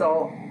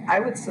 So I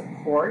would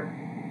support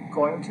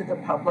going to the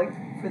public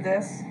for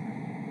this.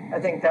 I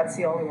think that's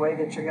the only way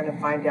that you're going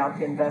to find out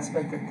the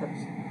investment that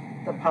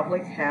the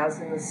public has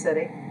in the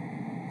city.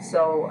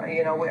 So,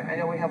 I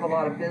know we have a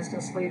lot of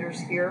business leaders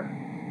here,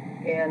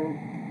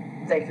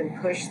 and they can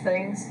push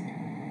things,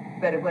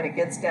 but when it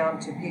gets down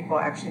to people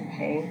actually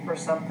paying for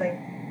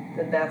something,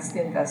 then that's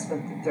the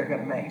investment that they're going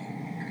to make.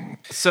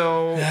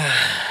 So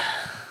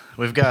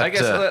we've got. I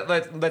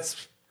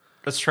guess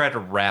let's try to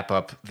wrap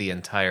up the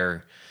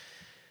entire.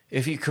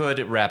 If you could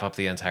wrap up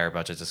the entire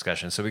budget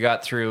discussion. So we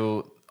got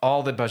through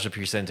all the budget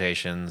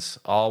presentations,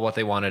 all what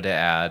they wanted to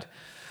add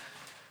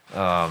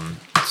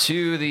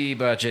to the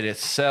budget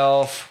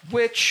itself,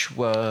 which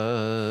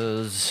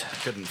was... I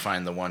couldn't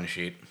find the one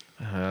sheet.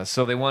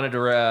 So they wanted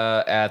to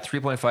add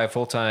 3.5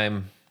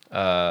 full-time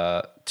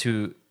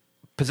to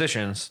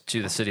positions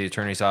to the city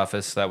attorney's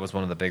office. That was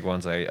one of the big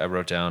ones I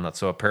wrote down.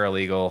 So a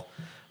paralegal,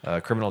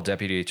 a criminal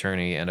deputy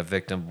attorney, and a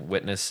victim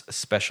witness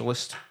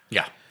specialist.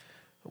 Yeah.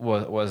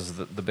 Was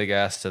the big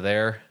ask to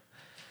there.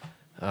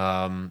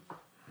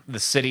 The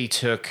city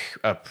took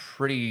a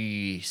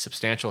pretty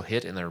substantial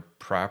hit in their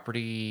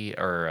property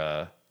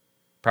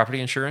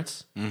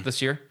insurance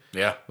this year.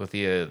 Yeah, with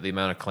the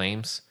amount of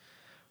claims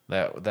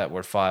that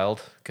were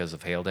filed because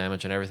of hail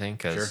damage and everything.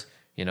 Because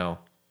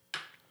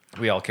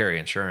we all carry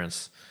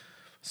insurance,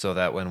 so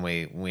that when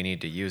we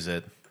need to use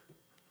it,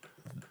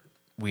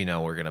 we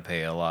know we're going to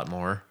pay a lot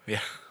more. Yeah,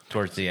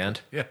 towards the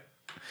end. Yeah,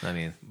 I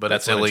mean, but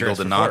that's it's illegal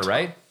to not,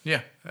 right?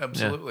 Yeah,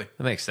 absolutely. Yeah,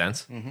 that makes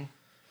sense. Mm-hmm.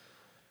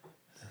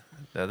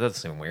 That doesn't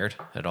seem weird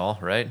at all,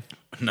 right?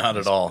 Not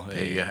at all.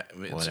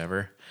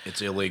 Whatever.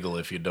 It's illegal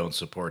if you don't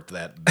support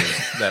that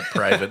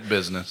private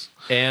business.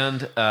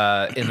 And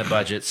in the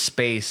budget,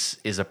 space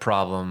is a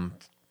problem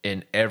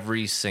in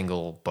every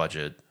single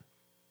budget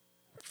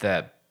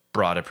that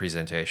brought a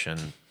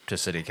presentation to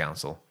city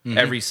council. Mm-hmm.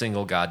 Every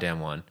single goddamn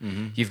one.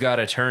 Mm-hmm. You've got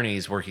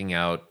attorneys working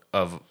out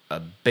of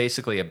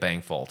basically a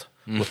bank vault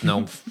with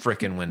no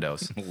freaking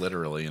windows.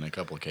 Literally in a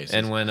couple of cases.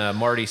 And when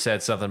Marty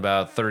said something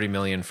about $30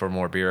 million for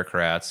more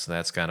bureaucrats,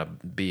 that's kind of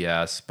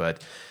BS,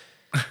 but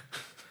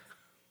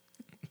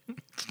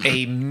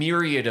a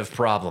myriad of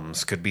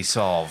problems could be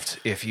solved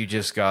if you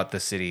just got the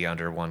city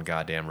under one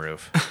goddamn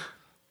roof.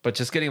 But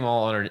just getting them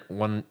all under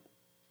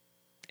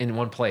in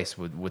one place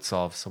would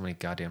solve so many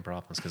goddamn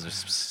problems because they're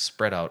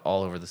spread out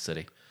all over the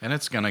city. And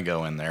it's going to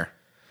go in there.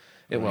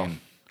 It will.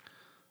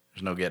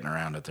 There's no getting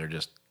around it. They're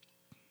just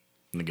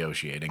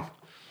negotiating.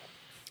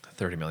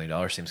 $30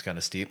 million seems kind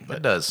of steep, but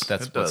it does.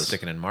 That's what's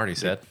sticking in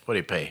Marty's head. What do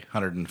you pay?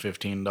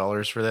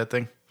 $115 for that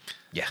thing?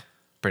 Yeah,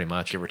 pretty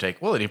much. Give or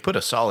take. Well, and he put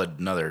a solid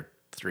another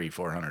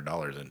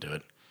 $300-400 into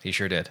it. He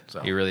sure did.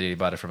 So. He really did. He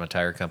bought it from a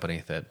tire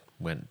company that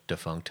went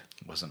defunct.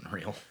 Wasn't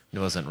real. It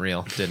wasn't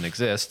real. Didn't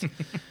exist.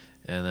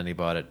 And then he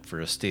bought it for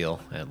a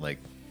steal at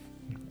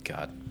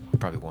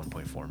probably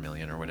 $1.4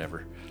 million or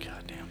whatever.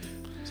 God damn.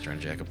 He's trying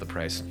to jack up the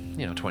price.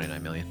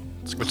 $29 million,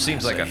 which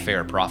seems like a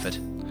fair profit.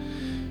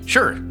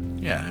 Sure.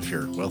 Yeah, if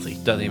you're wealthy.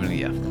 Doesn't even.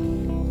 Yeah.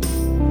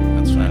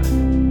 That's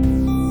fine.